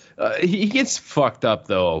type. He gets fucked up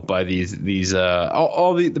though by these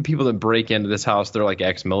all the people that break into this house. They're like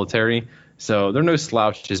ex-military, so they're no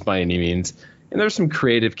slouches by any means. And there's some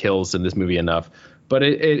creative kills in this movie enough, but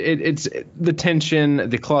it's the tension,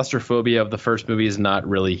 the claustrophobia of the first movie is not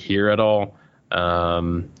really here at all.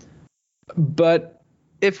 But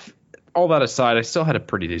if all that aside, I still had a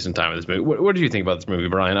pretty decent time with this movie. What did you think about this movie,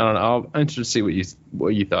 Brian? I don't know. I'm interested to see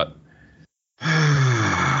what you thought.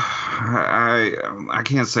 I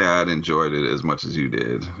can't say I'd enjoyed it as much as you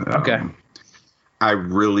did. Okay. I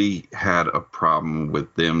really had a problem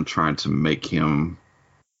with them trying to make him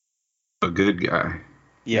a good guy.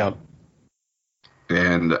 Yeah.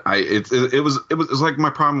 And it was like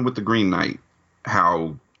my problem with the Green Knight.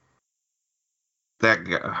 How that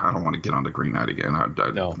guy, I don't want to get on the Green Knight again. I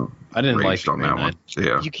didn't like on that one.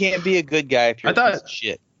 Yeah. You can't be a good guy if you're a piece of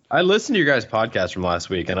shit. I listened to your guys' podcast from last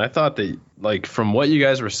week, and I thought that, like, from what you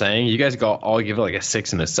guys were saying, you guys all give it like a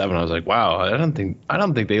 6 and a 7. I was like, wow, I don't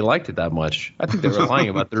think they liked it that much. I think they were lying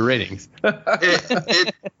about their ratings.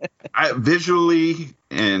 Visually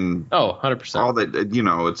and 100%. all that,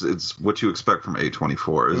 it's what you expect from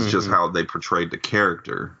A24. It's just how they portrayed the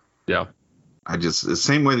character. Yeah. The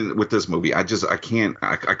same way with this movie. I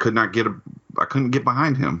couldn't get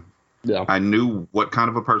behind him. Yeah. I knew what kind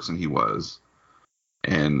of a person he was.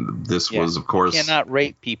 And this was, of course, you cannot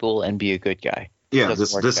rape people and be a good guy. Yeah,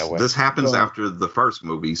 this happens after the first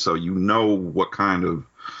movie, so you know what kind of,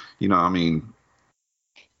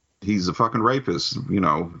 he's a fucking rapist. I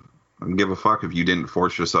don't give a fuck if you didn't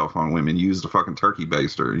force yourself on women. Use the fucking turkey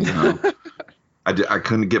baster. I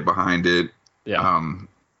couldn't get behind it. Yeah.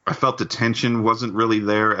 I felt the tension wasn't really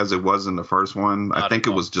there as it was in the first one. I think it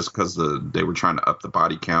was just because they were trying to up the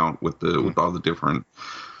body count with all the different,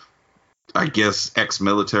 I guess,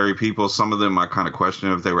 ex-military people. Some of them I kind of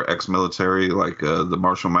question if they were ex-military, like the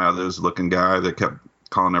Marshall Mathers looking guy that kept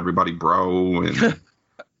calling everybody bro. And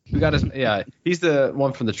we got his, he's the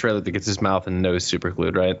one from the trailer that gets his mouth and nose super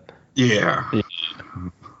glued, right? Yeah.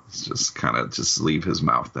 It's just kind of just leave his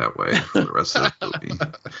mouth that way for the rest of the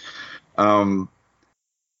movie.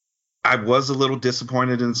 I was a little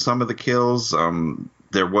disappointed in some of the kills.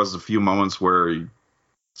 There was a few moments where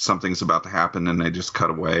something's about to happen and they just cut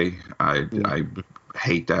away. I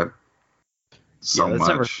hate that so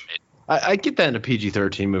much. I get that in a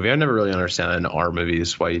PG-13 movie. I never really understand in R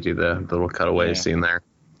movies why you do the little cutaway scene there.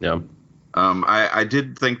 Yeah. I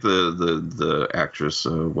did think the actress,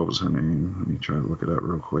 what was her name? Let me try to look it up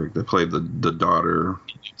real quick. They played the daughter.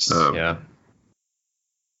 Yeah.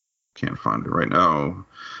 Can't find it right now.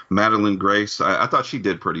 Madeline Grace, I thought she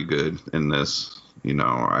did pretty good in this. You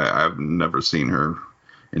know, I've never seen her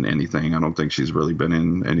in anything. I don't think she's really been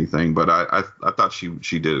in anything, but I thought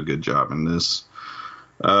she did a good job in this.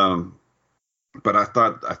 But I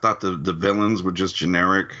thought the villains were just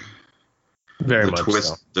generic. Very the much twist,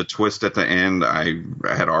 so. The twist at the end, I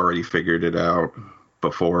had already figured it out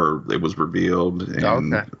before it was revealed,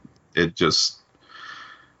 and it just,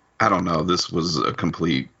 I don't know. This was a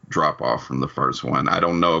complete drop off from the first one. I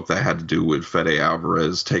don't know if that had to do with Fede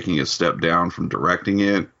Alvarez taking a step down from directing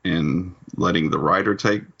it and letting the writer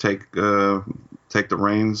take the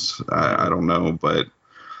reins. I don't know, but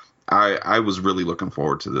I was really looking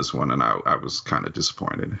forward to this one, and I was kind of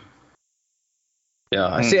disappointed. Yeah,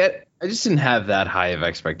 I see. I just didn't have that high of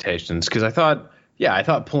expectations because I thought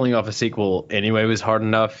pulling off a sequel anyway was hard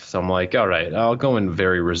enough. So I'm like, all right, I'll go in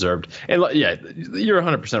very reserved. And yeah, you're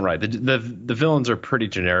 100% right. The villains are pretty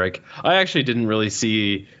generic. I actually didn't really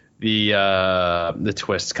see the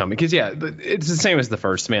twists coming because it's the same as the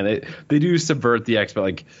first. Man, they do subvert the expert.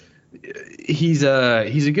 Like he's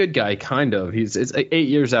a good guy, kind of. It's 8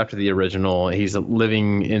 years after the original. He's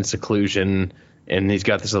living in seclusion. And he's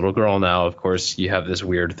got this little girl now. Of course, you have this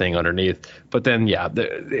weird thing underneath. But then,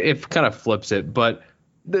 it kind of flips it. But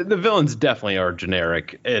the villains definitely are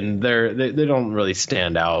generic, and they don't really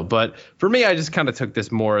stand out. But for me, I just kind of took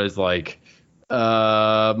this more as like,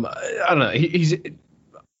 I don't know. He's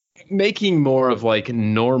making more of like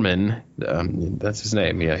Norman. That's his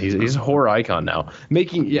name. Yeah, he's a horror icon now.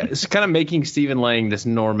 It's kind of making Stephen Lang, this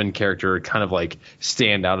Norman character, kind of like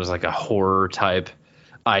stand out as like a horror type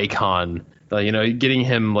icon. You know, getting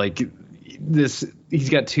him like this. He's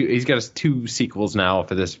got his 2 sequels now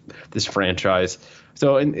for this franchise.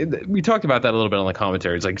 So, and we talked about that a little bit on the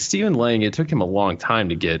commentary. It's like Stephen Lang. It took him a long time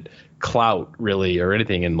to get clout, really, or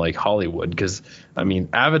anything in like Hollywood. Because I mean,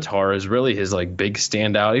 Avatar is really his like big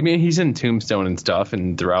standout. I mean, he's in Tombstone and stuff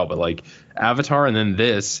and throughout, but like Avatar and then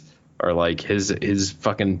this are like his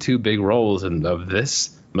fucking 2 big roles of this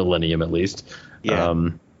millennium at least. Yeah.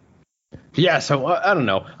 Yeah, so I don't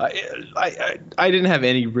know. I didn't have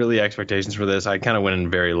any really expectations for this. I kind of went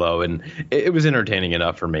in very low, and it was entertaining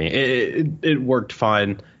enough for me. It worked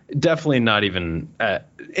fine. Definitely not even at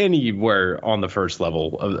anywhere on the first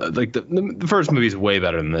level. Like the first movie is way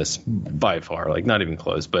better than this by far. Like not even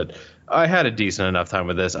close. But I had a decent enough time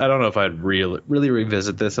with this. I don't know if I'd really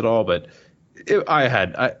revisit this at all, but it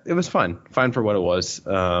was fine for what it was.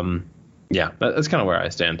 Yeah, that's kind of where I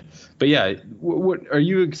stand. But yeah, what are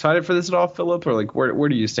you excited for this at all, Philip? Or like, where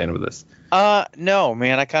do you stand with this? No,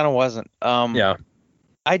 man, I kind of wasn't. Yeah,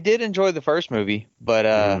 I did enjoy the first movie,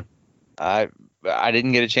 but I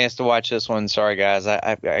didn't get a chance to watch this one. Sorry, guys.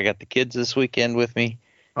 I got the kids this weekend with me.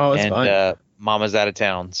 Oh, that's fine. Mama's out of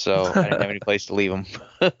town, so I didn't have any place to leave them.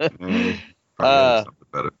 Probably did something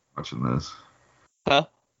better watching this. Huh?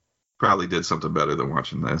 Probably did something better than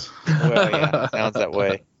watching this. Well, yeah, sounds that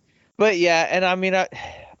way. But yeah, and I mean,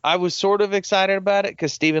 I was sort of excited about it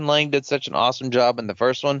because Stephen Lang did such an awesome job in the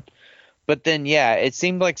first one. But then, yeah, it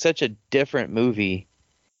seemed like such a different movie.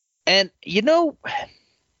 And, you know,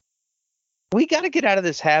 we got to get out of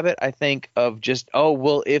this habit, I think, of just,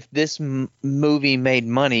 if this movie made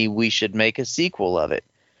money, we should make a sequel of it.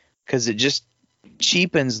 Because it just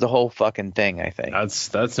cheapens the whole fucking thing, I think.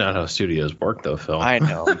 That's not how studios work, though, Phil. I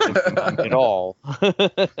know. Not at all.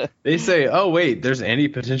 They say, oh, wait, there's any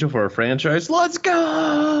potential for a franchise? Let's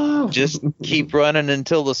go! Just keep running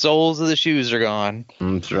until the soles of the shoes are gone.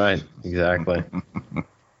 That's right. Exactly.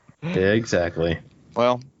 Yeah, exactly.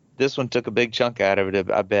 Well, this one took a big chunk out of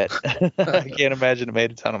it, I bet. I can't imagine it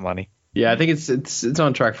made a ton of money. Yeah, I think it's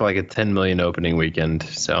on track for like a 10 million opening weekend,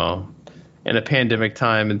 so... In a pandemic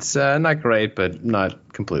time, it's not great, but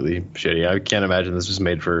not completely shitty. I can't imagine this was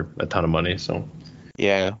made for a ton of money. So,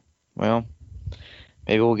 yeah, well,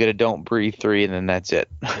 maybe we'll get a Don't Breathe 3, and then that's it.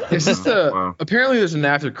 It's just apparently there's an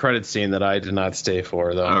after credit scene that I did not stay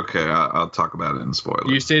for, though. Okay, I'll talk about it in spoilers.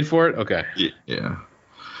 You stayed for it? Okay. Yeah.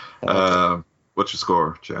 What's your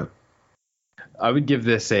score, Chad? I would give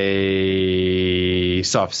this a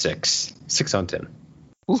soft 6. 6 on 10.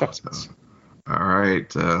 Soft 6. All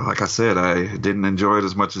right. Like I said, I didn't enjoy it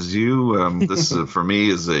as much as you. This, for me,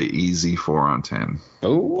 is a easy 4 on 10.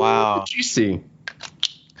 Oh, wow. Juicy.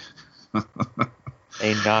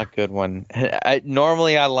 A not good one.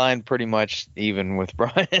 Normally, I line pretty much even with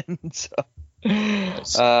Brian. So,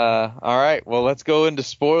 all right. Well, let's go into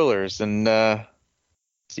spoilers and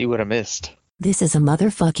see what I missed. This is a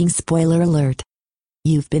motherfucking spoiler alert.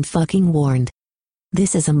 You've been fucking warned.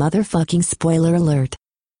 This is a motherfucking spoiler alert.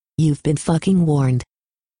 You've been fucking warned.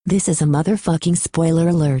 This is a motherfucking spoiler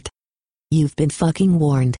alert. You've been fucking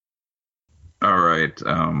warned. All right.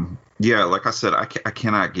 Yeah, like I said, I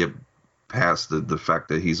cannot get past the fact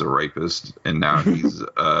that he's a rapist and now he's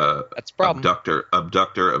That's a problem.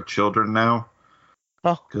 abductor of children now.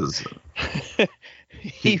 Oh, Because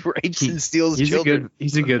he rapes and steals children.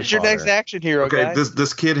 He's a good. It's your next action hero, okay, guys.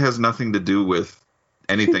 this kid has nothing to do with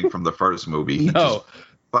anything from the first movie. He just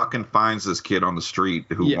fucking finds this kid on the street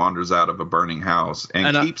who wanders out of a burning house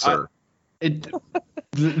and keeps her.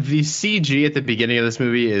 The CG at the beginning of this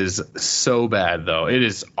movie is so bad, though. It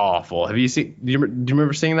is awful. Have you seen? Do you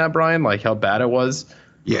remember seeing that, Brian? Like how bad it was?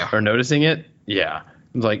 Yeah. Or noticing it? Yeah.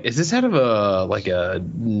 Like, is this out of a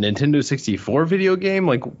Nintendo 64 video game?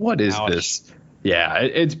 Like, what is this? Yeah,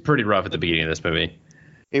 it's pretty rough at the beginning of this movie.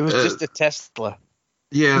 It was just a Tesla.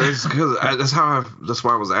 Yeah, that's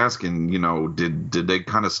why I was asking. You know, did they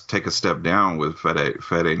kind of take a step down with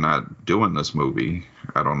Fede not doing this movie?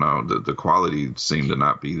 I don't know. The quality seemed to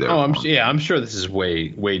not be there. Oh, I'm sure this is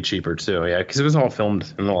way cheaper too. Yeah, because it was all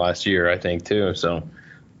filmed in the last year, I think, too. So,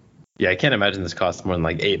 yeah, I can't imagine this cost more than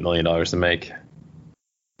like $8 million to make.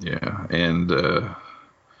 Yeah, and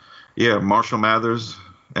Marshall Mathers,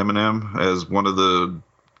 Eminem, as one of the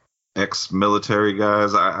ex-military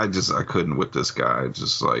guys. I couldn't with this guy.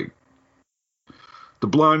 Just like, the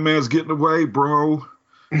blind man's getting away, bro.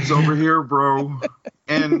 He's over here, bro.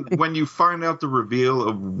 And when you find out the reveal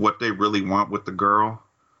of what they really want with the girl,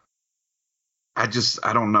 I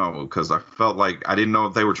don't know, because I felt like I didn't know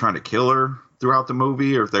if they were trying to kill her throughout the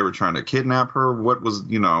movie or if they were trying to kidnap her. What was,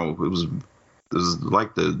 it was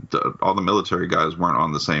like all the military guys weren't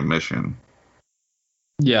on the same mission.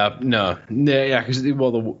 Yeah, no, yeah, because the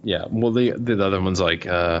other one's like,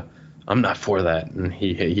 I'm not for that, and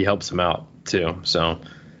he helps him out too. So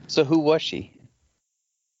who was she?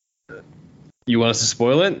 You want us to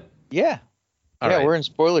spoil it? Yeah, all right. We're in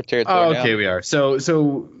spoiler territory. Oh, okay, now. We are.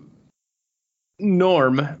 So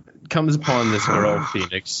Norm comes upon this girl,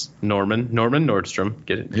 Phoenix. Norman Nordstrom.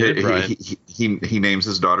 Get it, Brian. He names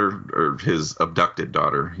his daughter, or his abducted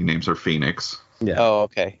daughter. He names her Phoenix. Yeah. Oh,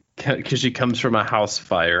 okay. Because she comes from a house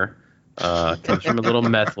fire. Comes from a little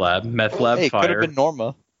meth lab hey, fire. Could have been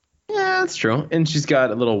Norma. Yeah, that's true. And she's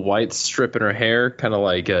got a little white strip in her hair, kind of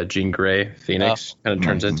like Jean Grey. Phoenix kind of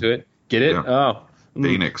turns into it. Get it? Yeah. Oh,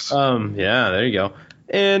 Phoenix. Yeah, there you go.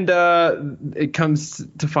 And it comes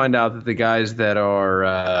to find out that the guys that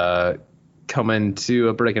are coming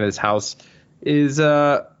to break into his house is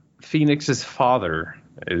Phoenix's father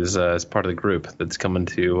is part of the group that's coming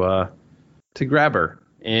to grab her.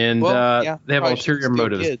 And they have ulterior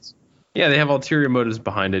motives. Kids. Yeah, they have ulterior motives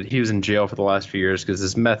behind it. He was in jail for the last few years because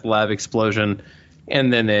this meth lab explosion,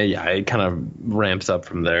 and then it kind of ramps up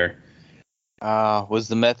from there. Was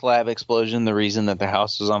the meth lab explosion the reason that the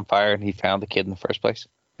house was on fire and he found the kid in the first place?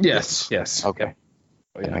 Yes. Okay.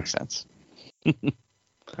 That makes sense.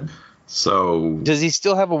 So, does he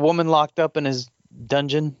still have a woman locked up in his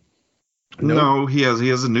dungeon? No, he has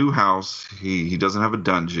a new house. He doesn't have a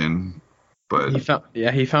dungeon, but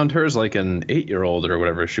he found hers like an 8-year-old or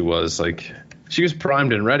whatever she was. Like, she was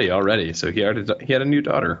primed and ready already, so he had a new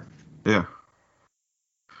daughter. Yeah.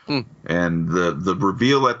 And the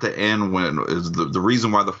reveal at the end is the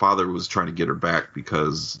reason why the father was trying to get her back,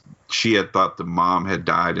 because she had thought the mom had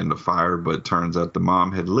died in the fire, but it turns out the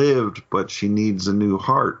mom had lived, but she needs a new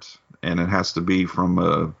heart, and it has to be from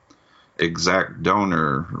a exact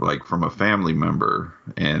donor, like from a family member.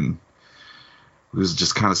 And it was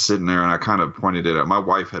just kind of sitting there, and I kind of pointed it out. My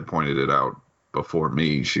wife had pointed it out before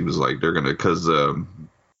me. She was like, they're gonna, because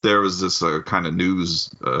there was this kind of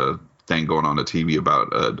news thing going on TV about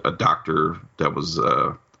a doctor that was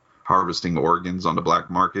harvesting organs on the black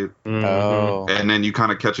market. Oh. And then you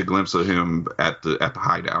kind of catch a glimpse of him at the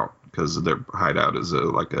hideout, because their hideout is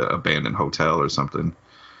like a abandoned hotel or something.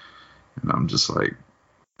 And I'm just like,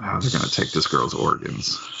 I was going to take this girl's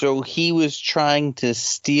organs. So he was trying to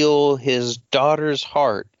steal his daughter's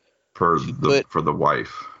heart for the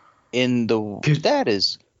wife. That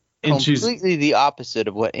is completely the opposite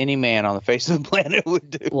of what any man on the face of the planet would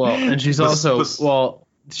do. Well, and she's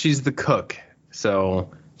she's the cook.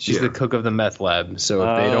 So she's the cook of the meth lab. So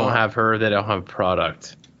if they don't have her, they don't have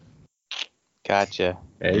product. Gotcha.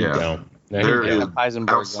 There you go. There is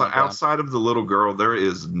outside of the little girl, there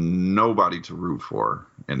is nobody to root for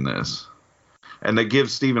in this. And they give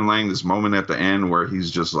Stephen Lang this moment at the end where he's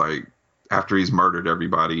just like, after he's murdered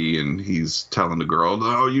everybody, and he's telling the girl,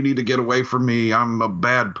 "Oh, you need to get away from me. I'm a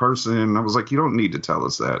bad person." I was like, you don't need to tell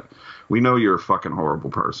us that. We know you're a fucking horrible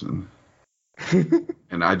person.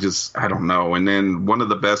 And I don't know. And then one of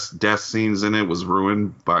the best death scenes in it was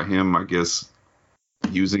ruined by him, I guess,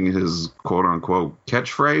 using his quote unquote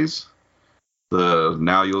catchphrase. The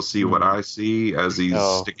now you'll see what I see as he's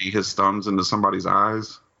sticking his thumbs into somebody's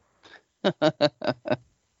eyes.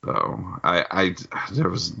 So there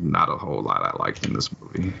was not a whole lot I liked in this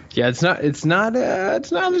movie. Yeah, it's not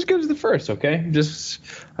as good as the first. Okay,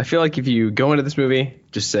 I feel like if you go into this movie,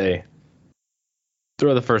 just say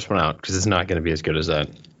throw the first one out because it's not going to be as good as that.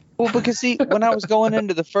 Well, because see, when I was going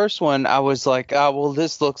into the first one, I was like, oh, well,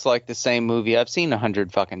 this looks like the same movie I've seen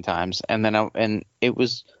 100 fucking times, and then and it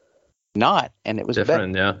was not, and it was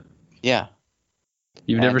different. better. Yeah.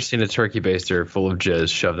 You've never seen a turkey baster full of jizz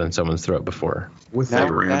shoved in someone's throat before. With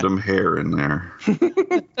that random hair in there.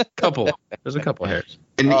 There's a couple hairs.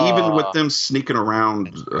 And even with them sneaking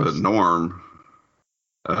around Norm,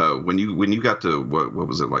 when you got to, what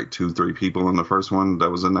was it, like 2-3 people in the first one that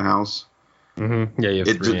was in the house? Mm-hmm. Yeah, you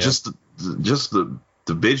have three, just the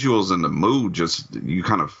visuals and the mood,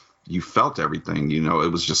 you felt everything,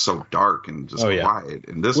 it was just so dark and just quiet.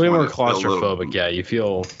 And this way one more claustrophobic. You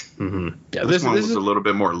feel. Mm-hmm. Yeah, this one was a little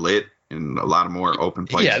bit more lit and a lot more open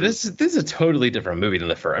places. Yeah, this is a totally different movie than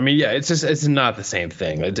the first. I mean, yeah, it's not the same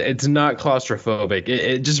thing. It's not claustrophobic.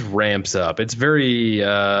 It just ramps up. It's very.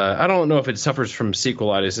 I don't know if it suffers from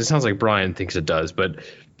sequelitis. It sounds like Brian thinks it does, but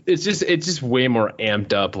it's just way more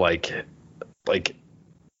amped up. Like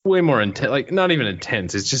way more intense, like not even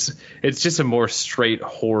intense. It's just a more straight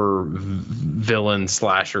horror villain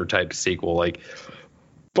slasher type sequel. Like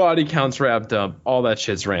body counts ramped up, all that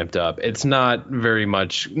shit's ramped up. It's not very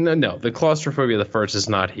much. No, the claustrophobia of the first is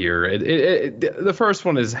not here. The first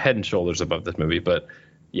one is head and shoulders above this movie, but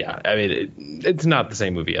yeah, I mean it's not the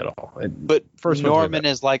same movie at all. But first Norman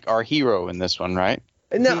is like our hero in this one, right?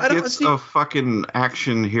 No, I don't see a fucking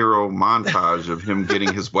action hero montage of him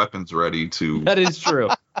getting his weapons ready to. That is true.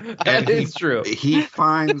 That is true. He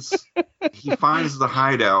finds the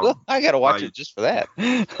hideout. Well, I gotta watch it just for that.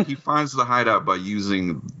 He finds the hideout by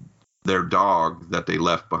using their dog that they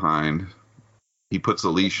left behind. He puts a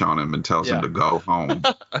leash on him and tells him to go home.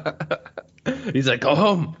 He's like, "Go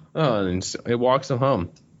home." Oh, and it walks him home.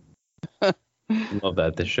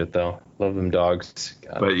 Love this shit though. Love them dogs.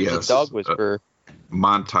 God. But yes, the dog whisperer.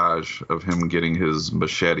 Montage of him getting his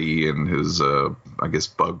machete and his I guess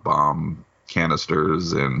bug bomb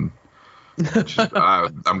canisters, and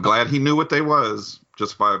I'm glad he knew what they was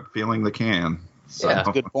just by feeling the can. So. Yeah, that's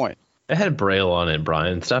a good point. It had Braille on it,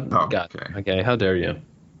 Brian. Stop. Oh, God. Okay, how dare you?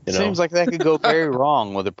 Seems like that could go very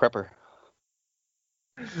wrong with a prepper.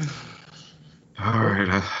 All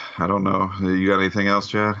right, I don't know. You got anything else,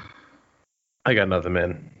 Chad? I got nothing,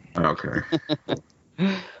 man. Okay.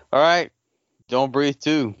 All right. Don't Breathe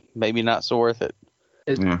 2. Maybe not so worth it.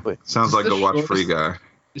 Sounds like a watch Free Guy.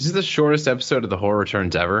 This is the shortest episode of The Horror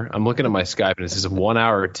Returns ever. I'm looking at my Skype and it says 1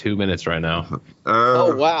 hour 2 minutes right now.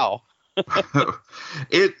 Oh, wow.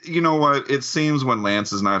 You know what? It seems when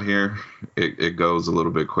Lance is not here, it goes a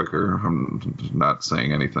little bit quicker. I'm not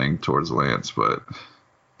saying anything towards Lance, but.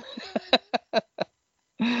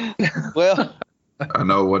 Well. I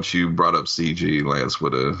know once you brought up CG,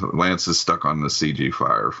 Lance is stuck on the CG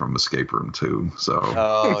fire from Escape Room 2. So.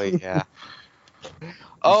 Oh yeah. Did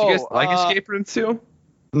you guys like Escape Room 2?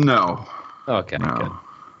 No. Okay. No. Good.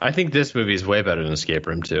 I think this movie is way better than Escape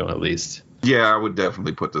Room 2, at least. Yeah, I would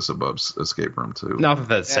definitely put this above Escape Room 2. Not that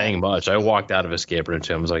that's saying much. I walked out of Escape Room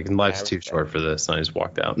 2. I was like, life's too short for this, and I just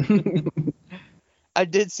walked out. I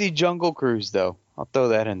did see Jungle Cruise though. I'll throw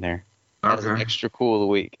that in there. That's an extra cool of the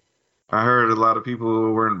week. I heard a lot of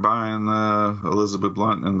people weren't buying Elizabeth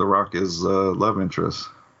Blunt and The Rock as love interest.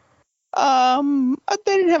 They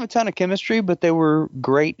didn't have a ton of chemistry, but they were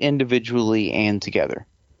great individually and together.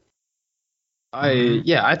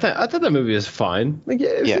 I thought that movie was fine. Like,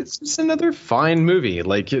 it's just another fine movie.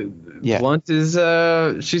 Like, Blunt is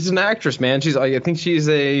she's an actress, man. I think she's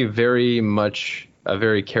a very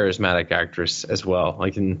charismatic actress as well.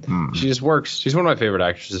 Like, she just works. She's one of my favorite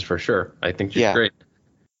actresses for sure. I think she's great.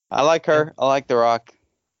 I like her. I like The Rock.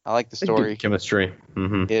 I like the story. Good chemistry.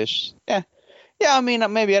 Ish. Yeah. Yeah, I mean,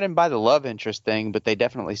 maybe I didn't buy the love interest thing, but they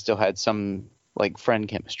definitely still had some, like, friend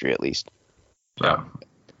chemistry, at least. Yeah.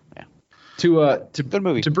 Good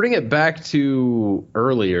movie. To bring it back to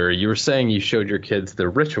earlier, you were saying you showed your kids The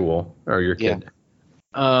Ritual, or your kid.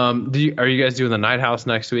 Are you guys doing the Night House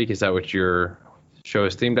next week? Is that what your show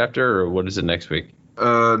is themed after, or what is it next week?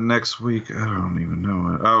 Next week, I don't even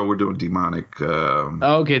know. Oh, we're doing Demonic.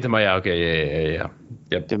 Okay, yeah.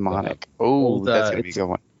 Yep. Demonic. Oh, that's gonna be a good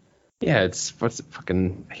one. Yeah, what's it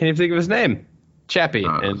fucking? I can't even think of his name. Chappie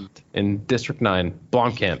in District 9,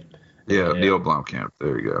 Blomkamp. Yeah, Neil Blomkamp.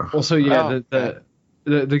 There you go. Also,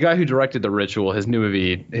 the guy who directed The Ritual, his new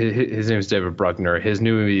movie, his name is David Bruckner. His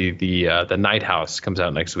new movie, the Night House, comes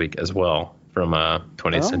out next week as well from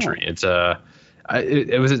 20th Century. It's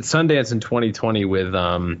It was at Sundance in 2020 with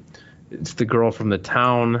it's the girl from The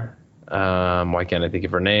Town. Why can't I think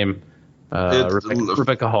of her name?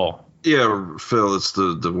 Rebecca Hall. Yeah, Phil, it's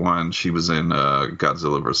the one she was in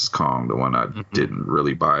Godzilla vs. Kong, the one I didn't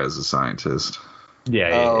really buy as a scientist.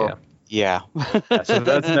 Yeah. So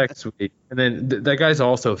that's next week. And then that guy's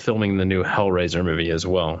also filming the new Hellraiser movie as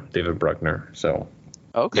well, David Bruckner. So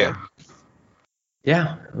okay.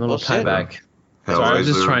 Yeah, a little tie back. Sorry, I was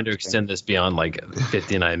just trying to extend this beyond like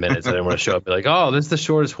 59 minutes. I didn't want to show up and be like, oh, this is the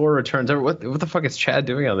shortest horror returns ever. What the fuck is Chad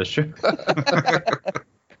doing on this show?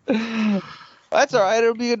 That's all right.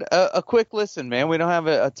 It'll be a quick listen, man. We don't have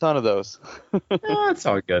a ton of those. No, it's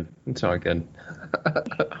all good. It's all good.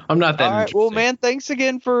 I'm not that. All right. Well, man, thanks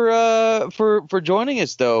again for joining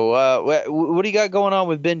us, though. What do you got going on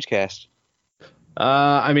with BingeCast?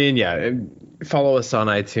 I mean, yeah, follow us on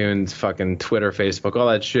iTunes, fucking Twitter, Facebook, all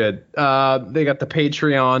that shit. They got the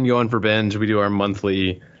Patreon going for Binge. We do our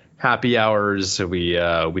monthly happy hours. We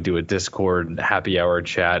do a Discord happy hour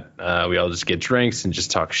chat. We all just get drinks and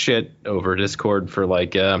just talk shit over Discord for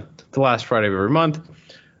like the last Friday of every month.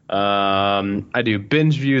 I do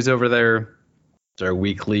BingeViews over there. It's our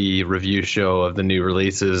weekly review show of the new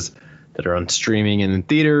releases that are on streaming and in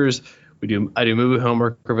theaters. I do movie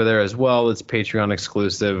homework over there as well. It's Patreon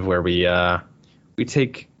exclusive where we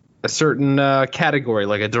take a certain category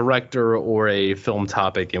like a director or a film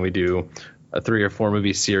topic and we do a 3 or 4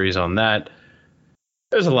 movie series on that.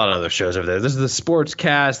 There's a lot of other shows over there. There's the Sports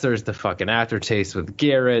Cast. There's the fucking Aftertaste with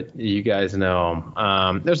Garrett. You guys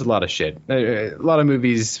know. There's a lot of shit. A lot of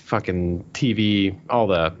movies, fucking TV, all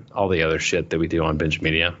the other shit that we do on Binge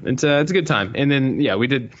Media. It's a good time. And then we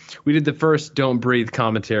did the first Don't Breathe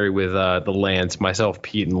commentary with the Lance, myself,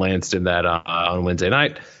 Pete, and Lance did that on Wednesday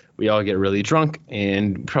night. We all get really drunk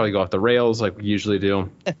and probably go off the rails like we usually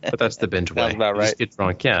do. But that's the Binge way. Sounds about right. Just get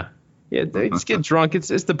drunk, yeah. Yeah, they just get drunk. It's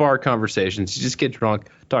the bar conversations. You just get drunk,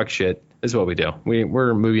 talk shit. Is what we do.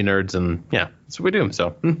 We're movie nerds, and yeah, that's what we do.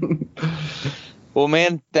 So, well,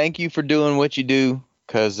 man, thank you for doing what you do,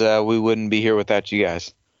 because we wouldn't be here without you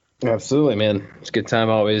guys. Absolutely, man. It's a good time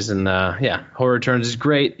always, and Horror Returns is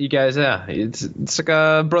great. You guys, it's like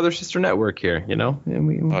a brother sister network here, you know. And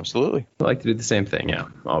we absolutely like to do the same thing,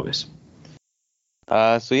 always.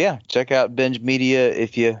 So yeah, check out Binge Media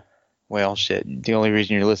if you. Well, shit. The only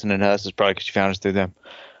reason you're listening to us is probably because you found us through them.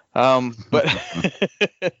 But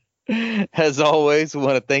as always, we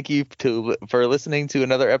want to thank you for listening to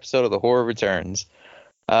another episode of The Horror Returns.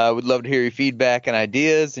 We'd love to hear your feedback and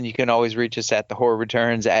ideas, and you can always reach us at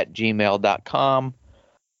thehorrorreturns@gmail.com.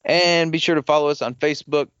 And be sure to follow us on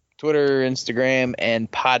Facebook, Twitter, Instagram,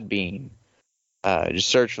 and Podbean. Just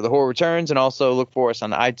search for The Horror Returns, and also look for us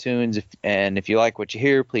on iTunes. If you like what you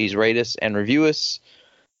hear, please rate us and review us.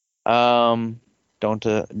 Don't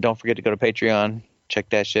forget to go to Patreon.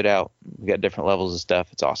 Check that shit out. We got different levels of stuff.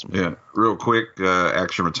 It's awesome. Yeah, real quick,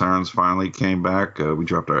 Action Returns finally came back. We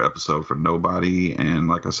dropped our episode for Nobody, and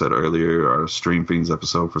like I said earlier, our Stream Fiends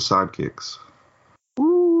episode for Sidekicks.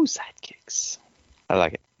 Ooh, Sidekicks. I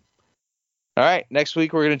like it. All right, next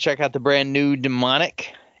week we're going to check out the brand new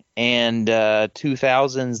Demonic and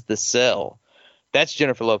 2000's The Cell. That's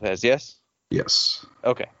Jennifer Lopez, yes? Yes.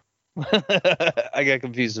 Okay. I got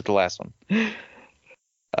confused with the last one.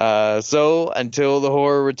 So until the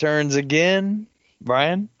horror returns again,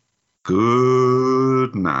 Brian.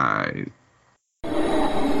 Good night.